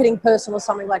a marketing person or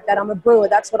something like that. I'm a brewer.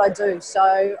 That's what I do.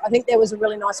 So I think there was a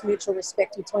really nice mutual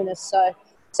respect between us.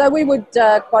 So we would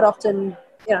quite often,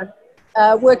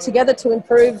 work together to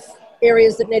improve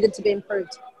areas that needed to be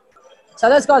improved. So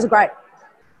those guys are great.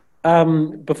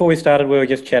 Before we started, we were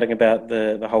just chatting about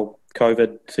the whole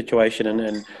COVID situation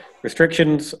and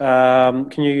restrictions.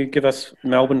 Can you give us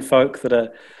Melbourne folk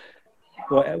that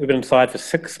we've been inside for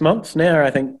 6 months now, I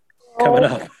think, coming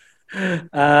up.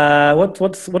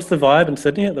 What's the vibe in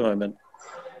Sydney at the moment?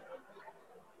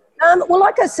 Well,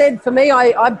 like I said, for me,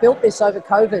 I built this over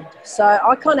COVID, so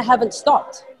I kind of haven't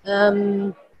stopped.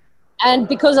 And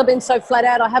because I've been so flat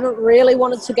out, I haven't really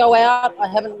wanted to go out. I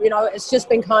haven't, it's just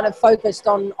been kind of focused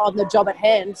on the job at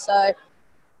hand. So,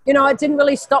 it didn't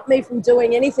really stop me from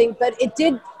doing anything, but it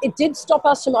did stop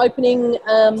us from opening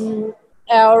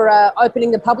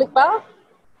opening the public bar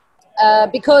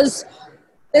because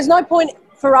there's no point.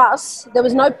 For us, there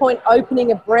was no point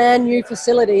opening a brand new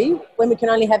facility when we can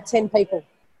only have 10 people,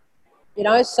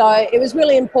 so it was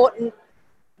really important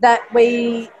that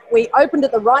we opened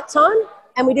at the right time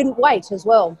and we didn't wait as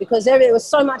well because there was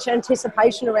so much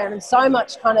anticipation around and so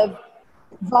much kind of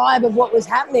vibe of what was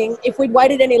happening. If we'd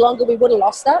waited any longer, we would have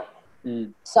lost that.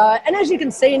 So, and as you can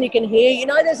see and you can hear,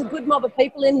 there's a good mob of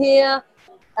people in here.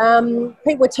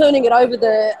 People were turning it over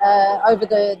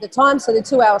the time, so the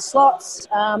 2-hour slots,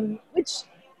 which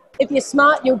if you're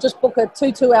smart, you'll just book a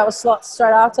 2-hour slots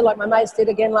straight after, like my mates did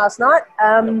again last night.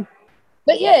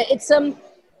 But yeah, it's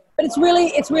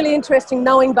really interesting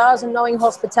knowing bars and knowing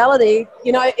hospitality.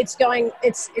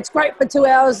 It's great for 2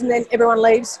 hours and then everyone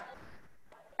leaves,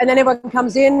 and then everyone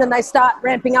comes in and they start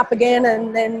ramping up again,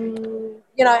 and then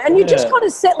and you're just kind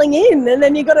of settling in, and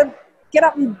then you got to get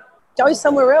up and go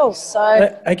somewhere else. So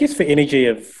I guess for energy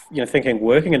of thinking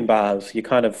working in bars, you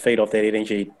kind of feed off that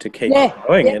energy to keep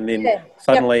going, and then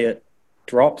suddenly it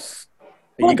drops.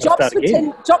 Well, it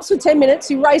drops for 10 minutes.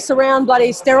 You race around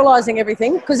bloody sterilising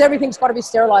everything because everything's got to be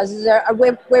sterilised.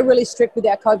 We're really strict with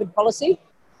our COVID policy,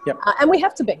 and we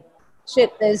have to be.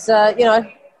 There's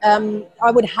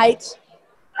I would hate.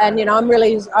 And, I'm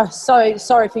really so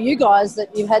sorry for you guys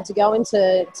that you've had to go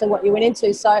into what you went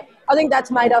into. So I think that's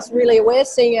made us really aware,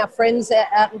 seeing our friends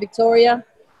out in Victoria,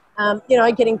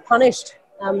 getting punished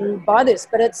by this.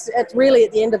 But it's really,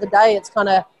 at the end of the day,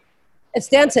 it's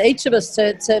down to each of us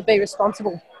to be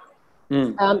responsible,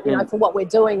 for what we're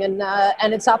doing. And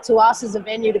it's up to us as a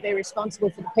venue to be responsible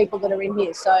for the people that are in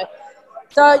here. So,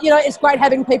 it's great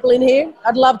having people in here.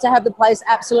 I'd love to have the place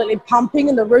absolutely pumping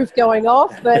and the roof going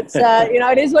off, but,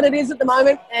 it is what it is at the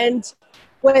moment, and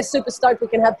we're super stoked we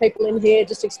can have people in here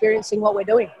just experiencing what we're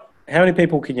doing. How many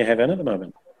people can you have in at the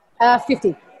moment?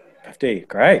 50. 50,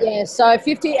 great. Yeah, so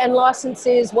 50 and license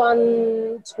is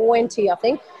 120, I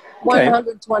think.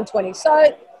 100 to 120.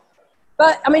 So,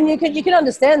 but, I mean, you can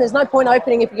understand there's no point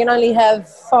opening if you can only have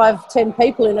 5-10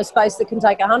 people in a space that can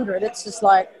take 100. It's just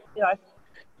like,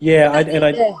 Yeah,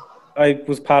 I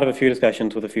was part of a few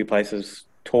discussions with a few places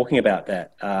talking about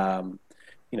that.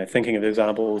 Thinking of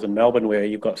examples in Melbourne where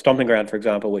you've got Stomping Ground, for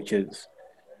example, which is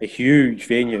a huge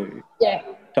venue. Yeah.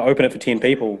 To open it for 10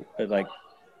 people, like.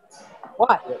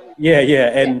 Why? Yeah,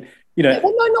 and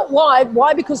Well, no, not why.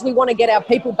 Why? Because we want to get our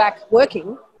people back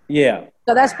working. Yeah.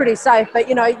 So that's pretty safe. But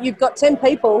you've got 10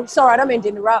 people. Sorry, I don't mean to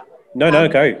interrupt. No,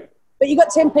 go. But you've got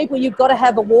 10 people. You've got to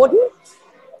have a warden.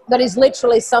 That is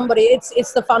literally somebody.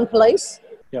 It's the fun police.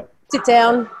 Yeah. Sit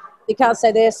down. You can't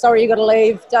say there. Sorry, you got to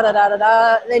leave. Da da da da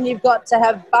da. Then you've got to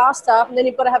have bar staff, and then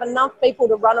you've got to have enough people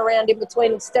to run around in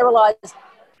between and sterilise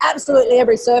absolutely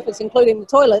every surface, including the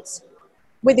toilets,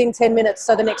 within 10 minutes,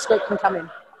 so the next group can come in.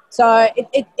 So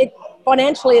it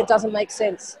financially it doesn't make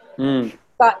sense.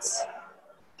 But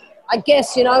I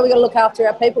guess we got to look after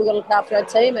our people. We got to look after our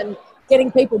team, and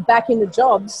getting people back into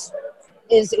jobs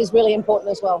is really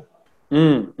important as well.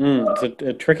 It's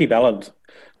a tricky balance,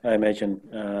 I imagine.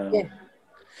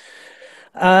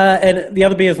 And the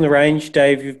other beers in the range,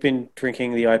 Dave, you've been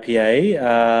drinking the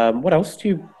IPA. What else do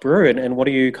you brew, and what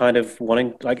are you kind of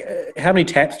wanting? Like, how many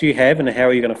taps do you have, and how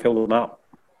are you going to fill them up?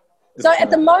 So at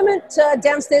the moment,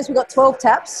 downstairs we've got 12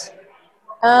 taps.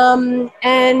 And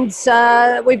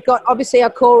we've got obviously our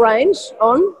core range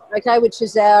on, okay, which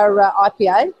is our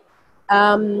IPA,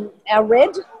 our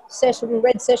red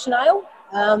session ale,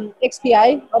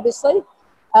 XPA, obviously,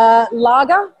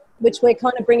 lager, which we're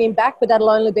kind of bringing back, but that'll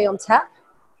only be on tap.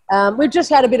 We've just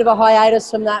had a bit of a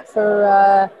hiatus from that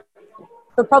for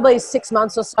probably 6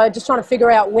 months or so, just trying to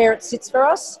figure out where it sits for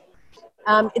us.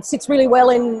 It sits really well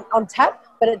on tap,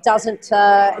 but it doesn't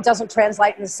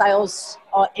translate into sales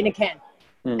in a can.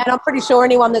 And I'm pretty sure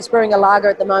anyone that's brewing a lager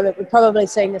at the moment would probably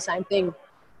seeing the same thing,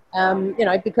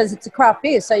 because it's a craft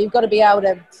beer. So you've got to be able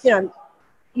to,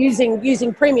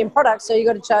 using premium products, so you've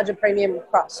got to charge a premium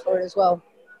price for it as well.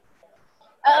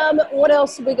 What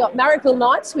else have we got? Marrickville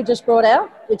Nights we just brought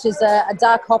out, which is a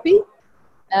dark hoppy,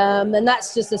 and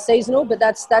that's just a seasonal, but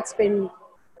that's been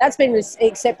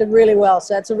accepted really well.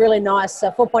 So it's a really nice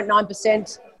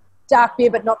 4.9% dark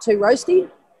beer, but not too roasty.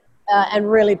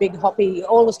 And really big hoppy,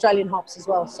 all Australian hops as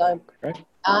well. So,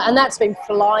 and that's been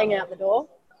flying out the door.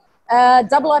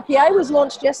 Double IPA was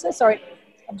launched yesterday. Sorry,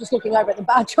 I'm just looking over at the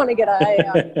bar trying to get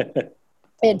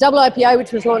double IPA,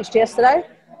 which was launched yesterday.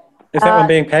 Is that one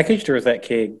being packaged, or is that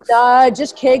kegs? No,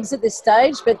 just kegs at this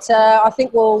stage. But I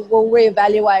think we'll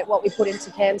reevaluate what we put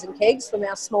into cans and kegs from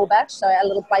our small batch, so our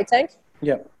little play tank.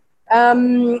 Yep.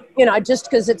 Just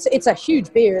because it's a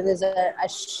huge beer and there's a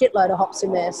shitload of hops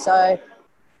in there. So.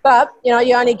 But,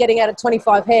 you're only getting out of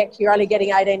 25 hec, you're only getting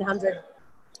 1,800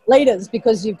 litres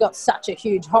because you've got such a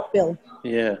huge hop bill.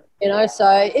 Yeah. So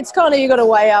it's kind of, you've got to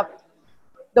weigh up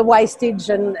the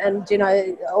wastage and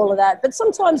all of that. But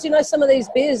sometimes, some of these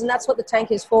beers, and that's what the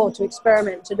tank is for, to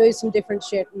experiment, to do some different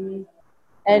shit. And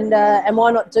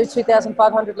why not do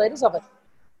 2,500 litres of it?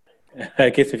 I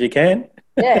guess if you can.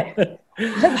 Yeah.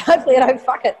 Hopefully I don't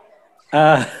fuck it.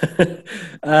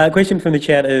 Question from the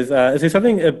chat is there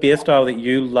something, a beer style that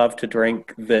you love to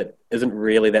drink that isn't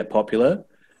really that popular,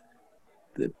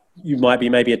 that you might be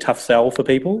maybe a tough sell for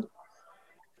people?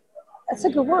 That's a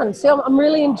good one. See, I'm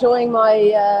really enjoying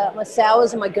my my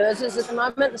sours and my Gurzas at the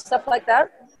moment and stuff like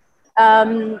that.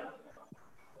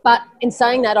 But in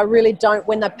saying that, I really don't,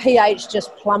 when the pH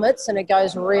just plummets and it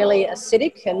goes really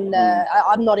acidic, and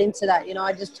I'm not into that. You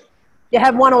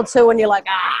have one or two and you're like,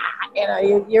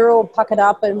 you're all puckered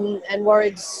up and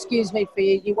worried, excuse me,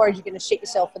 you're worried you're going to shit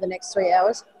yourself for the next 3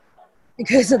 hours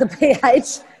because of the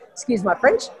pH. Excuse my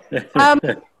French. So I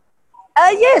don't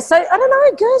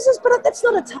know, Gurzas, but that's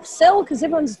not a tough sell because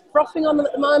everyone's frothing on them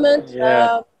at the moment.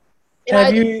 Yeah.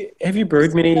 Have you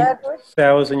brewed many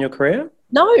sours in your career?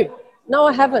 No,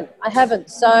 I haven't.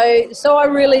 So I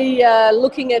really,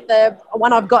 looking at the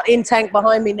one I've got in tank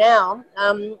behind me now,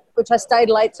 which I stayed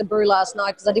late to brew last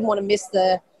night because I didn't want to miss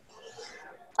the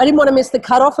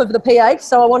cutoff of the pH.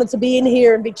 So I wanted to be in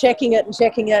here and be checking it.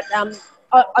 I'm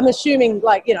assuming,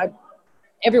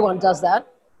 everyone does that.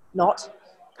 Not.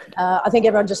 I think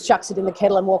everyone just chucks it in the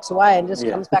kettle and walks away and just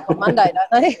comes back on Monday,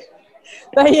 don't they?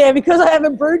 But yeah, because I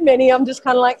haven't brewed many, I'm just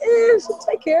kind of like, I should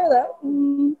take care of that.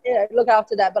 Look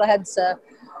after that. But I had, so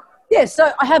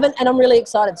I haven't, and I'm really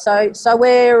excited. So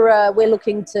we're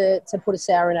looking to put a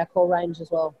sour in our core range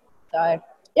as well. So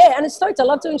yeah, and it's stoked. I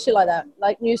love doing shit like that,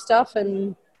 like new stuff,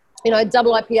 and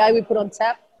double IPA we put on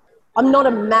tap. I'm not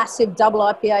a massive double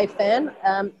IPA fan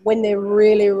when they're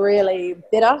really, really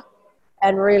bitter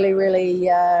and really, really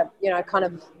kind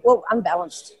of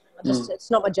unbalanced. It's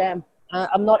not my jam.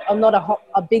 I'm not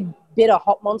a big bitter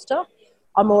hop monster.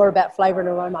 I'm more about flavour and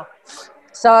aroma.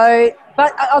 So,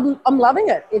 but I'm loving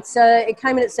it. It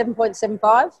came in at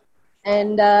 7.75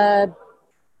 and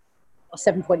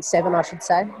 7.7, I should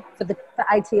say, for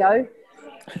ATO.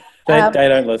 They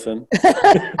don't listen.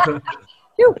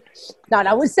 No,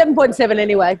 it was 7.7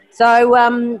 anyway. So,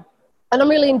 and I'm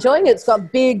really enjoying it. It's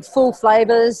got big, full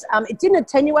flavours. It didn't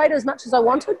attenuate as much as I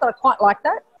wanted, but I quite like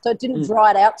that. So it didn't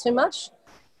dry it out too much.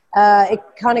 It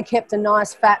kind of kept a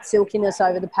nice fat silkiness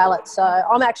over the palate. So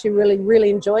I'm actually really, really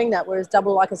enjoying that. Whereas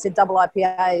double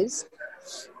IPAs,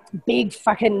 big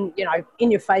fucking,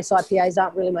 in-your-face IPAs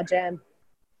aren't really my jam.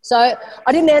 So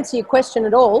I didn't answer your question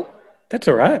at all. That's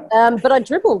all right. But I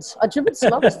dribbled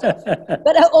some other stuff.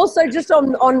 But also just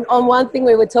on one thing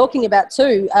we were talking about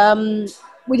too,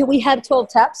 we have 12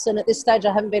 taps, and at this stage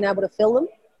I haven't been able to fill them.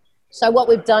 So what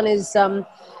we've done is,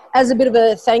 as a bit of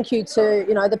a thank you to,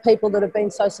 the people that have been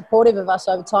so supportive of us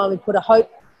over time, we put a hope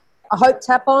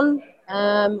tap on.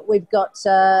 We've got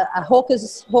a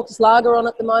Hawker's Lager on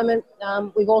at the moment.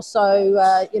 We've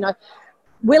also,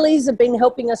 Willies have been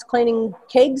helping us cleaning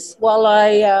kegs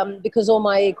while because all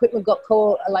my equipment got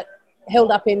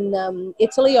held up in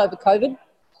Italy over COVID.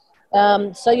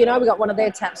 So, we got one of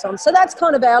their taps on. So that's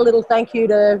kind of our little thank you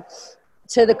to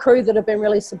the crew that have been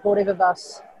really supportive of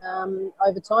us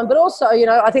over time. But also,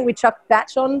 I think we chucked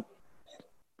Batch on,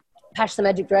 Pash the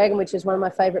Magic Dragon, which is one of my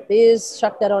favourite beers.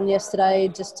 Chucked that on yesterday.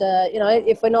 Just,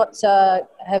 if we're not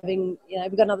having,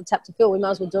 we've got another tap to fill, we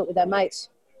might as well do it with our mates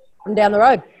from down the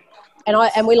road.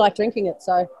 And we like drinking it,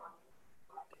 so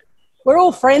we're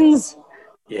all friends.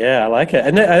 Yeah, I like it.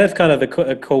 And that's kind of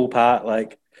the cool part,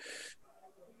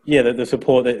 the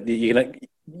support that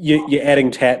you're adding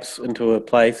taps into a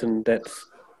place and that's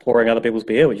pouring other people's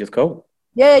beer, which is cool.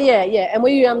 Yeah. And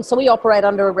we operate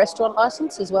under a restaurant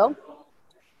license as well.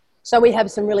 So we have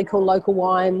some really cool local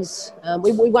wines.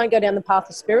 We won't go down the path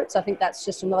of spirits. I think that's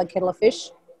just another kettle of fish.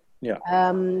 Yeah.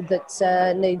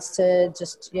 That needs to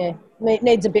just,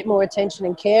 needs a bit more attention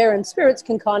and care. And spirits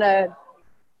can kind of,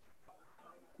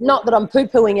 not that I'm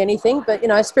poo-pooing anything, but,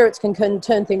 spirits can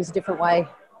turn things a different way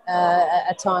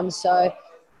at times. So,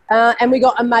 and we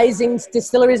got amazing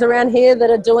distilleries around here that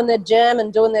are doing their jam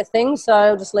and doing their thing. So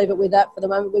I'll just leave it with that for the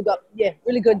moment. We've got,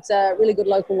 really good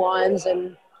local wines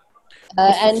and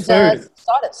ciders.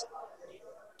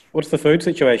 What's the food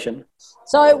situation?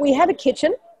 So we have a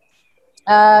kitchen.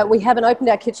 We haven't opened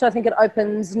our kitchen. I think it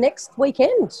opens next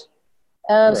weekend.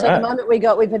 Right. So at the moment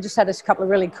we've just had a couple of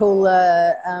really cool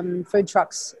food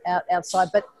trucks outside.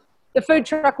 But the food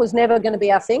truck was never going to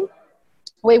be our thing.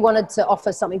 We wanted to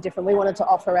offer something different. We wanted to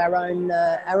offer our own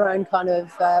kind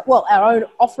of, our own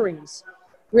offerings,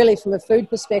 really from a food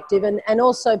perspective, and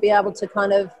also be able to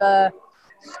kind of,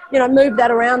 move that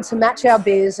around to match our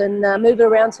beers and move it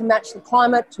around to match the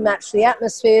climate, to match the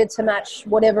atmosphere, to match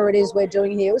whatever it is we're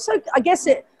doing here. So I guess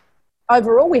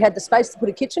overall we had the space to put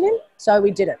a kitchen in, so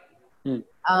we did it.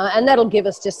 And that'll give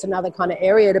us just another kind of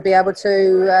area to be able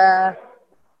to,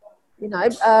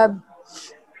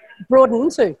 broaden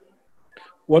into.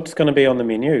 What's going to be on the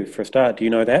menu for a start? Do you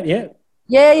know that yet?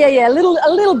 Yeah. A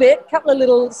little bit, couple of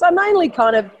little. So mainly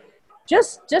kind of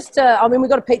just. We've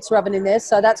got a pizza oven in there,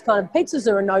 so that's kind of, pizzas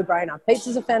are a no-brainer.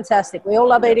 Pizzas are fantastic. We all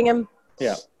love eating them.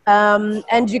 Yeah.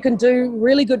 And you can do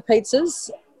really good pizzas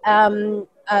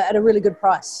at a really good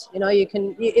price. You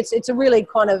can. It's a really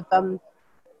kind of.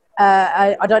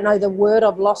 I don't know the word.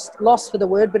 I've lost for the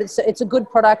word, but it's a good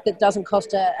product that doesn't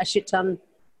cost a shit ton,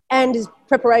 and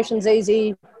preparation's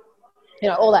easy.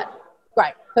 All that.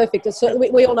 Great. Perfect.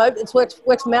 We all know it's worked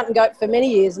for Mountain Goat for many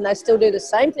years, and they still do the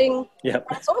same thing. Yeah.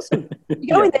 That's awesome.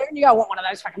 You go in there and you go, I want one of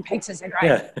those fucking pizzas. They're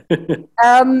great.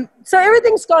 Yeah. So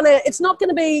everything's it's not going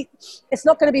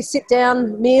to be sit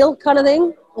down meal kind of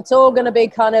thing. It's all going to be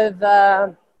kind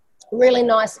of really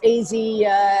nice, easy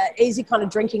kind of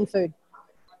drinking food,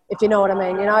 if you know what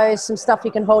I mean. Some stuff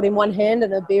you can hold in one hand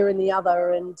and a beer in the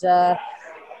other, and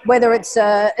whether it's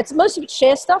most of it's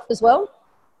share stuff as well.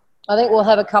 I think we'll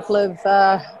have a couple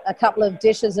of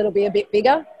dishes that'll be a bit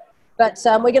bigger, but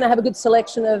we're going to have a good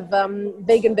selection of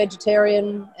vegan,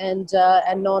 vegetarian, and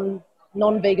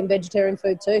non-vegan vegetarian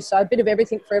food too. So a bit of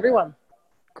everything for everyone.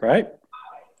 Great.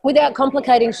 Without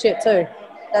complicating shit too.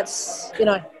 That's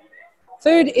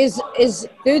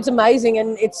food's amazing,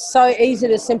 and it's so easy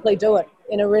to simply do it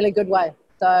in a really good way.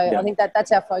 So yeah. I think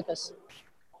that's our focus.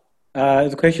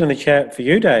 There's a question in the chat for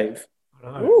you, Dave.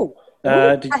 Ooh.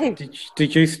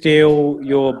 Did you steal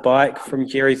your bike from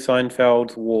Jerry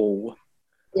Seinfeld's wall?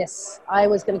 Yes, I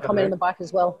was going to comment on the bike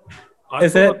as well. I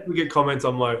thought we get comments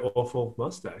on my awful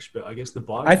mustache, but I guess the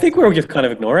bike. I think we're all just kind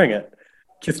of ignoring it.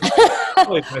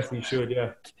 Probably best you should,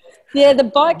 yeah. Yeah, the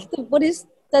bike. What is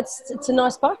that's? It's a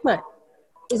nice bike, mate.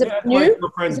 Is it new?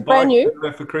 Is it brand new?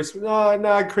 For Christmas?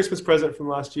 No, Christmas present from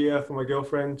last year for my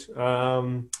girlfriend.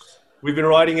 We've been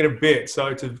riding it a bit,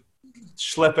 so to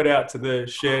schlep it out to the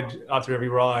shed after every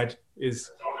ride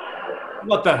is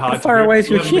not that hard. How far away is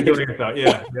your shed?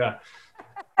 Yeah.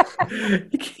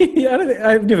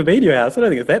 I've never been to your house. I don't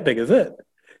think it's that big, is it?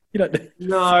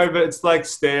 No, but it's like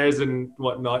stairs and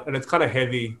whatnot, and it's kind of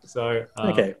heavy. So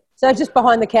okay. So just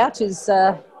behind the couch is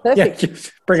perfect. Yeah,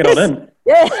 just bring it on in.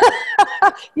 Yeah,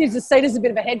 use the seat as a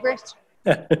bit of a headrest.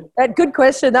 Good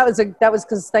question. That was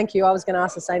because thank you. I was going to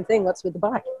ask the same thing. What's with the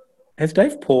bike? Has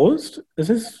Dave paused? Is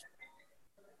this?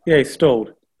 Yeah, he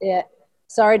stalled. Yeah.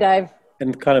 Sorry, Dave.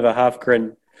 And kind of a half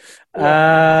grin.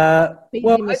 Yeah.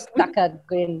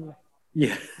 Grin.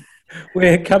 Yeah.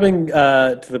 We're coming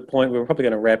to the point where we're probably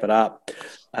going to wrap it up.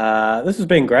 This has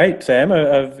been great, Sam.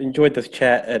 I've enjoyed this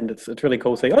chat, and it's really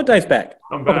cool seeing. Oh, Dave's back.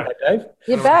 I'm back. Dave.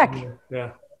 You're back.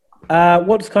 Yeah.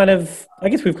 What's kind of? I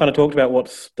guess we've kind of talked about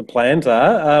what the plans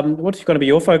are. What's going to be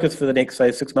your focus for the next,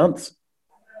 say, 6 months?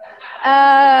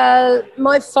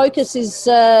 My focus is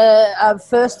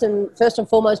first and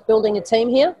foremost building a team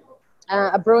here,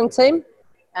 a brewing team.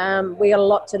 We got a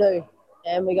lot to do,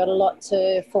 and we got a lot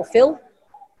to fulfill.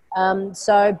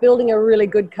 So building a really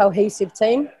good cohesive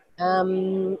team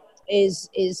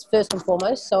is first and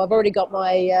foremost. So I've already got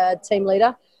my team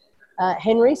leader,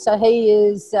 Henry. So he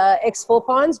is ex Four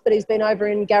Pines, but he's been over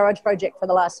in Garage Project for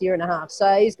the last year and a half.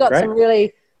 So he's got some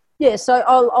really, So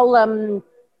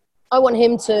I want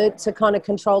him to kind of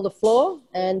control the floor,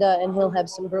 and he'll have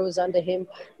some brewers under him.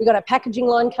 We've got a packaging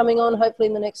line coming on hopefully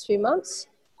in the next few months.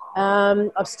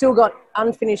 I've still got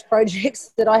unfinished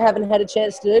projects that I haven't had a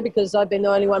chance to do because I've been the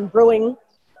only one brewing,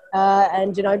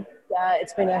 and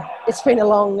it's been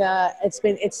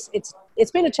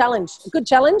a challenge, a good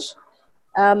challenge.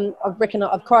 I reckon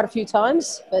I've cried a few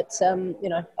times, but I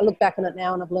look back on it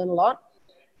now and I've learned a lot.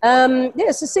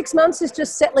 So 6 months is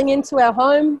just settling into our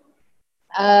home.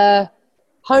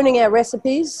 Honing our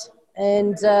recipes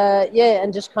and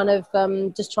just kind of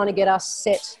just trying to get us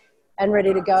set and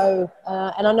ready to go.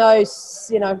 And I know,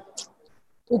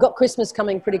 we've got Christmas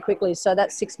coming pretty quickly, so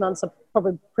that 6 months I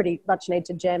probably pretty much need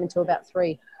to jam into about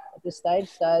 3 at this stage.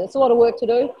 So there's a lot of work to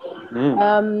do.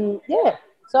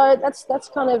 So that's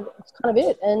kind of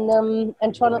it, and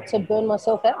try not to burn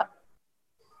myself out.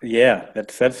 Yeah,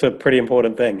 that's a pretty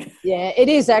important thing. Yeah, it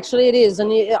is actually. It is,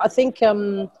 and I think.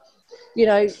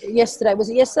 Yesterday, was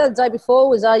it yesterday, the day before,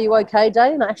 was Are You OK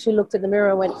Day? And I actually looked in the mirror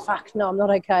and went, fuck, no, I'm not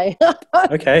okay.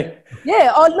 Okay.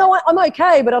 Yeah, I'm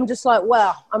okay, but I'm just like,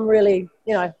 wow, I'm really,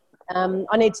 I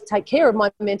need to take care of my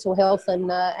mental health,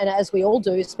 and as we all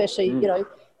do, especially,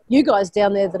 you guys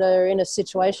down there that are in a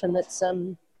situation that's,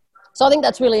 so I think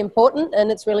that's really important, and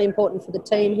it's really important for the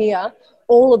team here,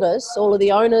 all of us, all of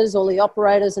the owners, all the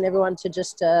operators and everyone to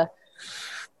just,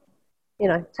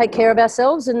 take care of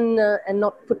ourselves and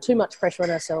not put too much pressure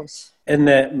on ourselves. In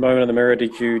that moment in the mirror,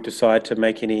 did you decide to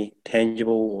make any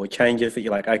tangible or changes that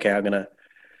you're like, okay, I'm going to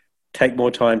take more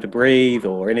time to breathe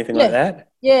or anything like that?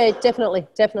 Yeah, definitely.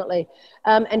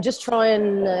 And just try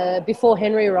and, before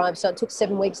Henry arrived, so it took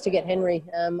 7 weeks to get Henry,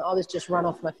 I was just run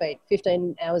off my feet,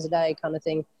 15 hours a day kind of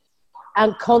thing.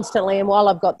 And constantly, and while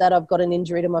I've got that, I've got an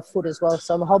injury to my foot as well,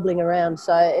 so I'm hobbling around.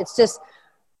 So it's just,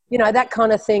 that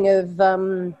kind of thing of...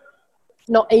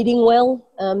 not eating well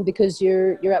because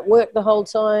you're at work the whole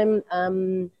time,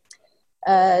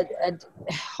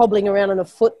 hobbling around on a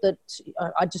foot that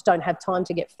I just don't have time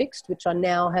to get fixed, which I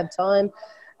now have time,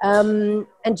 and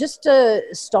just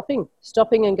stopping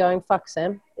and going, fuck,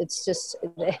 Sam, it's just,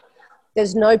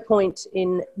 there's no point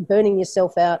in burning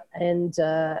yourself out and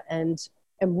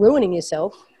ruining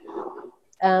yourself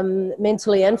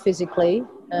mentally and physically.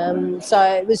 So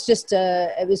it was just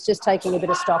taking a bit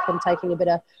of stock and taking a bit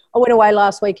of. I went away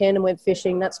last weekend and went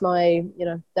fishing. That's my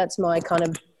kind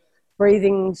of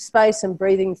breathing space and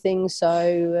breathing thing.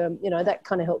 So that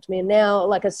kind of helped me. And now,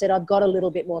 like I said, I've got a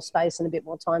little bit more space and a bit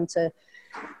more time to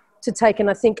take. And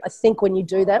I think when you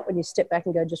do that, when you step back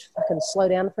and go, just fucking slow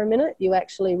down for a minute, you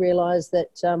actually realise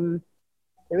that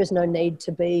there is no need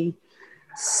to be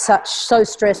so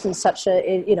stressed and such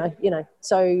a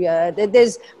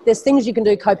so there's things you can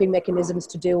do, coping mechanisms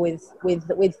to deal with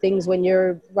things when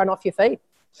you're run off your feet,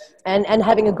 and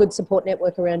having a good support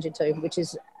network around you too, which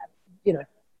is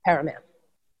paramount.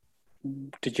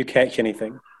 Did you catch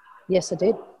anything? Yes, I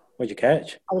did. What'd you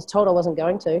catch? I was told I wasn't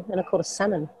going to, and I caught a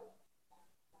salmon.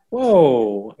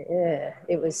 Whoa. Yeah,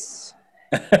 it was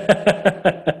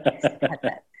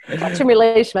catch and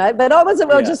release, mate. But I was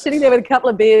just sitting there with a couple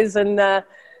of beers, and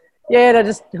and I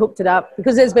just hooked it up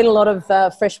because there's been a lot of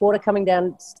fresh water coming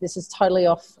down. This is totally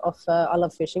off. I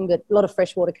love fishing, but a lot of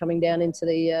fresh water coming down into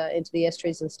the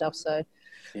estuaries and stuff. So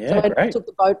I took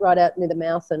the boat right out near the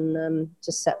mouth and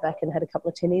just sat back and had a couple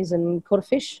of tinnies and caught a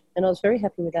fish, and I was very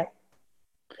happy with that.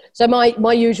 So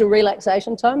my usual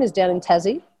relaxation time is down in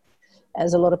Tassie,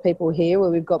 as a lot of people here, where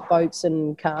we've got boats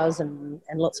and cars and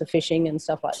lots of fishing and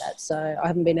stuff like that. So I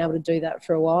haven't been able to do that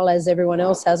for a while, as everyone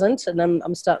else hasn't, and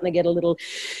I'm starting to get a little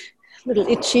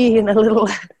itchy and a little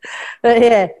but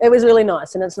yeah, it was really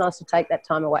nice, and it's nice to take that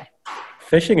time away.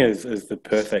 Fishing is the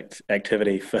perfect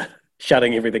activity for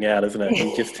shutting everything out, isn't it?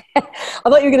 And just I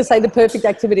thought you were going to say the perfect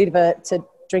activity to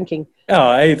drinking.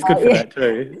 Oh, it's good for that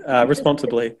too,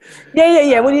 responsibly.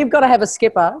 Yeah. Well, you've got to have a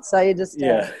skipper, so you just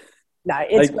no,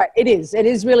 it's great. It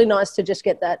is really nice to just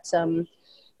get that a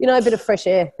bit of fresh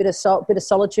air, bit of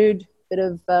solitude, bit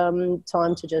of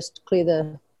time to just clear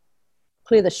the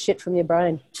shit from your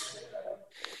brain.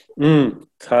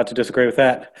 It's hard to disagree with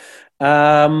that.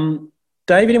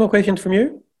 Dave, any more questions from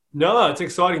you? No, it's an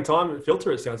exciting time at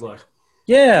Filter, it sounds like.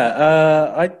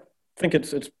 Yeah, I think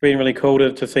it's been really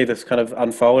cool to see this kind of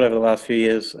unfold over the last few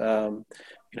years.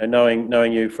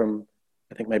 Knowing you from,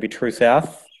 I think, maybe True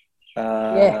South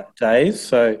days.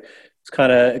 So it's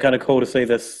kind of cool to see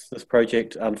this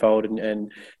project unfold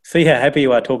and see how happy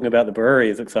you are talking about the brewery.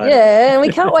 Is exciting. Yeah, and we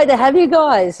can't wait to have you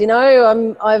guys.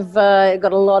 I've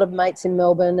got a lot of mates in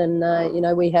Melbourne,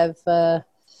 and we have.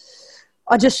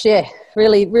 I just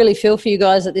really really feel for you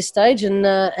guys at this stage, and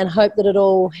hope that it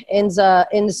all ends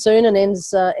soon and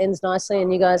ends nicely,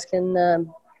 and you guys can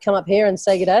come up here and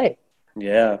say good day.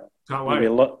 Yeah, there'll be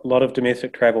a lot of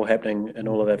domestic travel happening in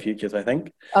all of our futures, I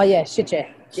think. Oh yeah, shit yeah,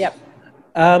 yep.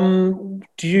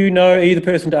 Do you know either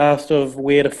person to ask of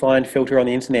where to find Filter on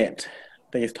the internet?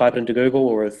 They just type it into Google,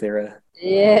 or is there a...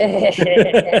 Yeah.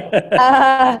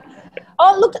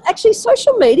 Look, actually,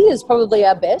 social media is probably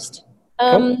our best.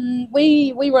 Cool.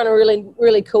 We run a really,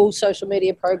 really cool social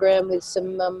media program with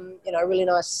some, really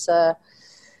nice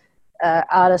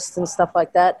artists and stuff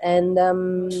like that. And,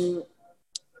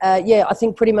 I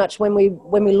think pretty much when we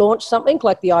launch something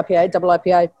like the IPA, double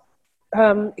IPA,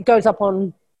 it goes up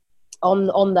on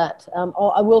that.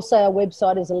 I will say our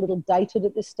website is a little dated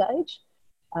at this stage.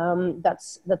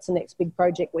 That's the next big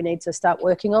project we need to start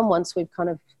working on once we've kind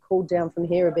of cooled down from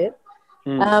here a bit.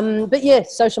 But yeah,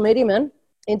 social media, man.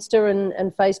 Insta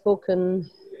and Facebook and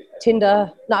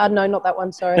Tinder. No, not that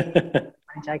one, sorry.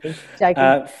 I'm joking.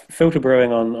 Filter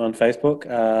Brewing on Facebook.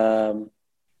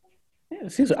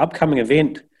 This is an upcoming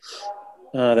event.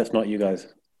 That's not you guys.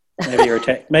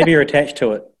 Maybe you're attached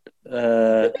to it.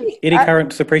 Eddy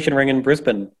Current Suppression Ring in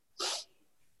Brisbane.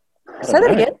 Say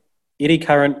that again. Eddy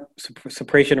Current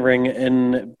Suppression Ring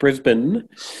in Brisbane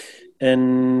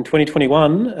in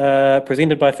 2021,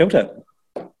 presented by Filter.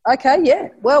 Okay, yeah.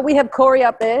 Well, we have Corey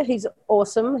up there. He's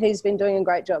awesome. He's been doing a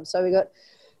great job. So we got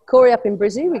Corey up in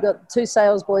Brizzy. We got 2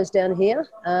 sales boys down here,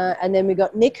 and then we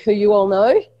got Nick, who you all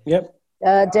know. Yep.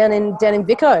 Down in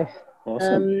Vico.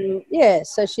 Awesome.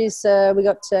 So she's. We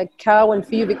got Carwin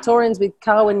for you Victorians with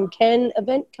Carwin Can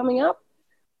event coming up,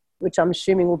 which I'm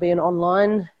assuming will be an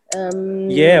online.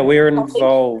 We're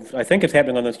involved. I think it's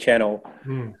happening on this channel.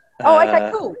 Oh, okay,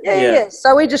 cool. Yeah.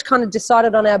 So we just kind of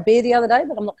decided on our beer the other day,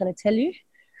 but I'm not going to tell you.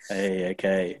 Hey,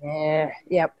 okay. Yeah.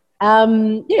 Yep.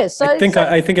 So I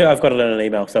think I've got it in an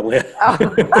email somewhere.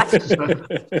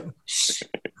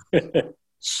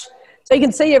 So you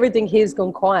can see everything here's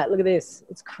gone quiet. Look at this.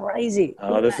 It's crazy.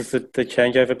 Oh, this is the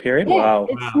changeover period? Yeah, wow.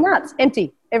 It's nuts.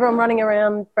 Empty. Everyone running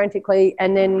around frantically,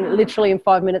 and then literally in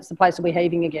 5 minutes the place will be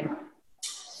heaving again.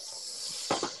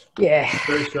 Yeah.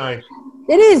 Very strange.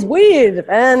 It is weird,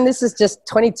 and this is just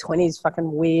 2020 is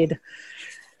fucking weird.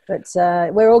 But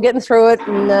we're all getting through it,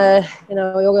 and we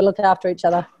all got to look after each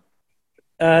other.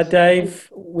 Dave,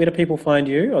 where do people find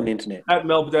you on the internet? At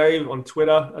MelbDave on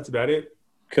Twitter. That's about it.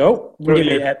 Cool. You can get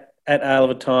me at Ale of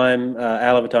a Time,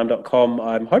 aleofatime.com.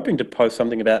 I'm hoping to post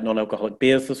something about non-alcoholic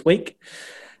beers this week.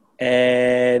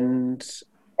 And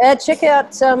check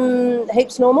out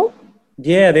Heaps Normal.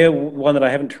 Yeah, they're one that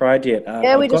I haven't tried yet.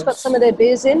 We just got some of their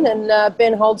beers in, and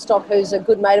Ben Holdstock, who's a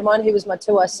good mate of mine, he was my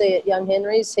 2IC at Young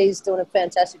Henry's. He's doing a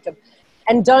fantastic job.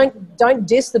 And don't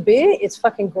diss the beer; it's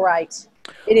fucking great.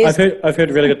 It is. I've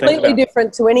heard really good things about it. Completely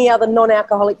different to any other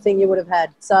non-alcoholic thing you would have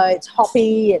had. So it's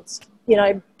hoppy. It's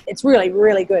it's really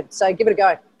really good. So give it a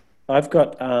go. I've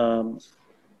got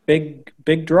big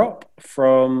drop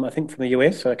from the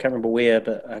US. So I can't remember where,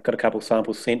 but I got a couple of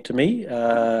samples sent to me.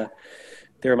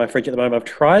 They're in my fridge at the moment. I've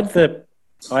tried the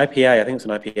IPA. I think it's an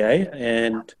IPA,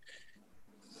 and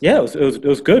yeah, it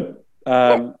was good.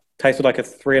 Tasted like a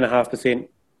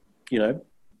 3.5%,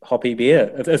 hoppy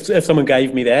beer. If someone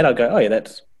gave me that, I'd go, oh yeah,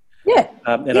 that's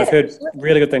I've heard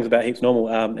really good things about Heaps Normal.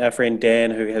 Our friend Dan,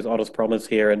 who has Otter's Promise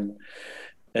here, and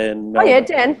Dan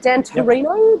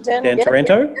Torino, Dan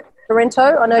Torrento.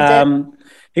 Torrento, I know Dan.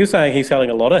 He was saying he's selling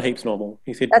a lot of Heaps Normal.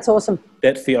 He said that's awesome.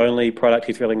 That's the only product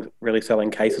he's really selling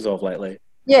cases of lately.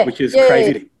 Yeah, which is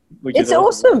crazy. It's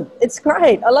awesome. It's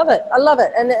great. I love it.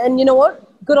 And you know what?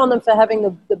 Good on them for having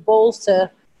the balls to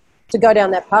go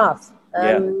down that path.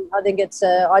 I think it's.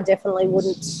 I definitely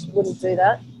wouldn't do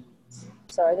that.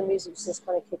 Sorry, the music's just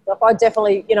kind of kicked off. I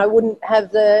definitely, wouldn't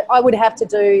have the. I would have to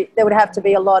do. There would have to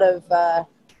be a lot of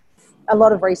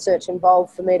research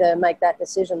involved for me to make that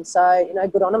decision. So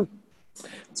good on them.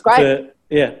 It's great.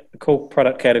 A cool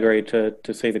product category to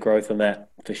see the growth in that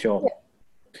for sure. Yeah.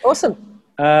 Awesome.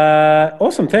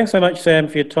 Awesome. Thanks so much, Sam,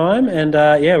 for your time. And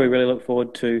we really look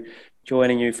forward to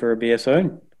joining you for a beer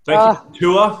soon. Thank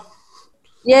you. Tour.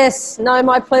 Yes. No,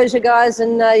 my pleasure, guys.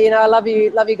 And, I love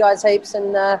you guys heaps.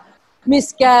 And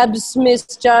miss Gabs, miss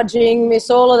judging, miss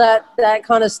all of that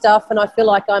kind of stuff. And I feel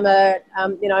like I'm a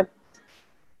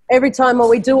every time when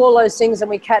we do all those things and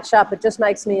we catch up, it just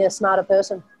makes me a smarter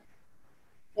person.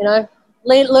 You know,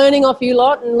 learning off you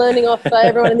lot and learning off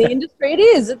everyone in the industry. It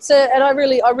is. And I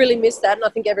really miss that, and I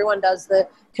think everyone does, the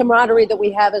camaraderie that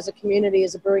we have as a community,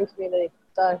 as a brewing community.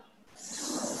 So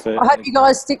I hope you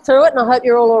guys stick through it, and I hope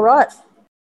you're all right.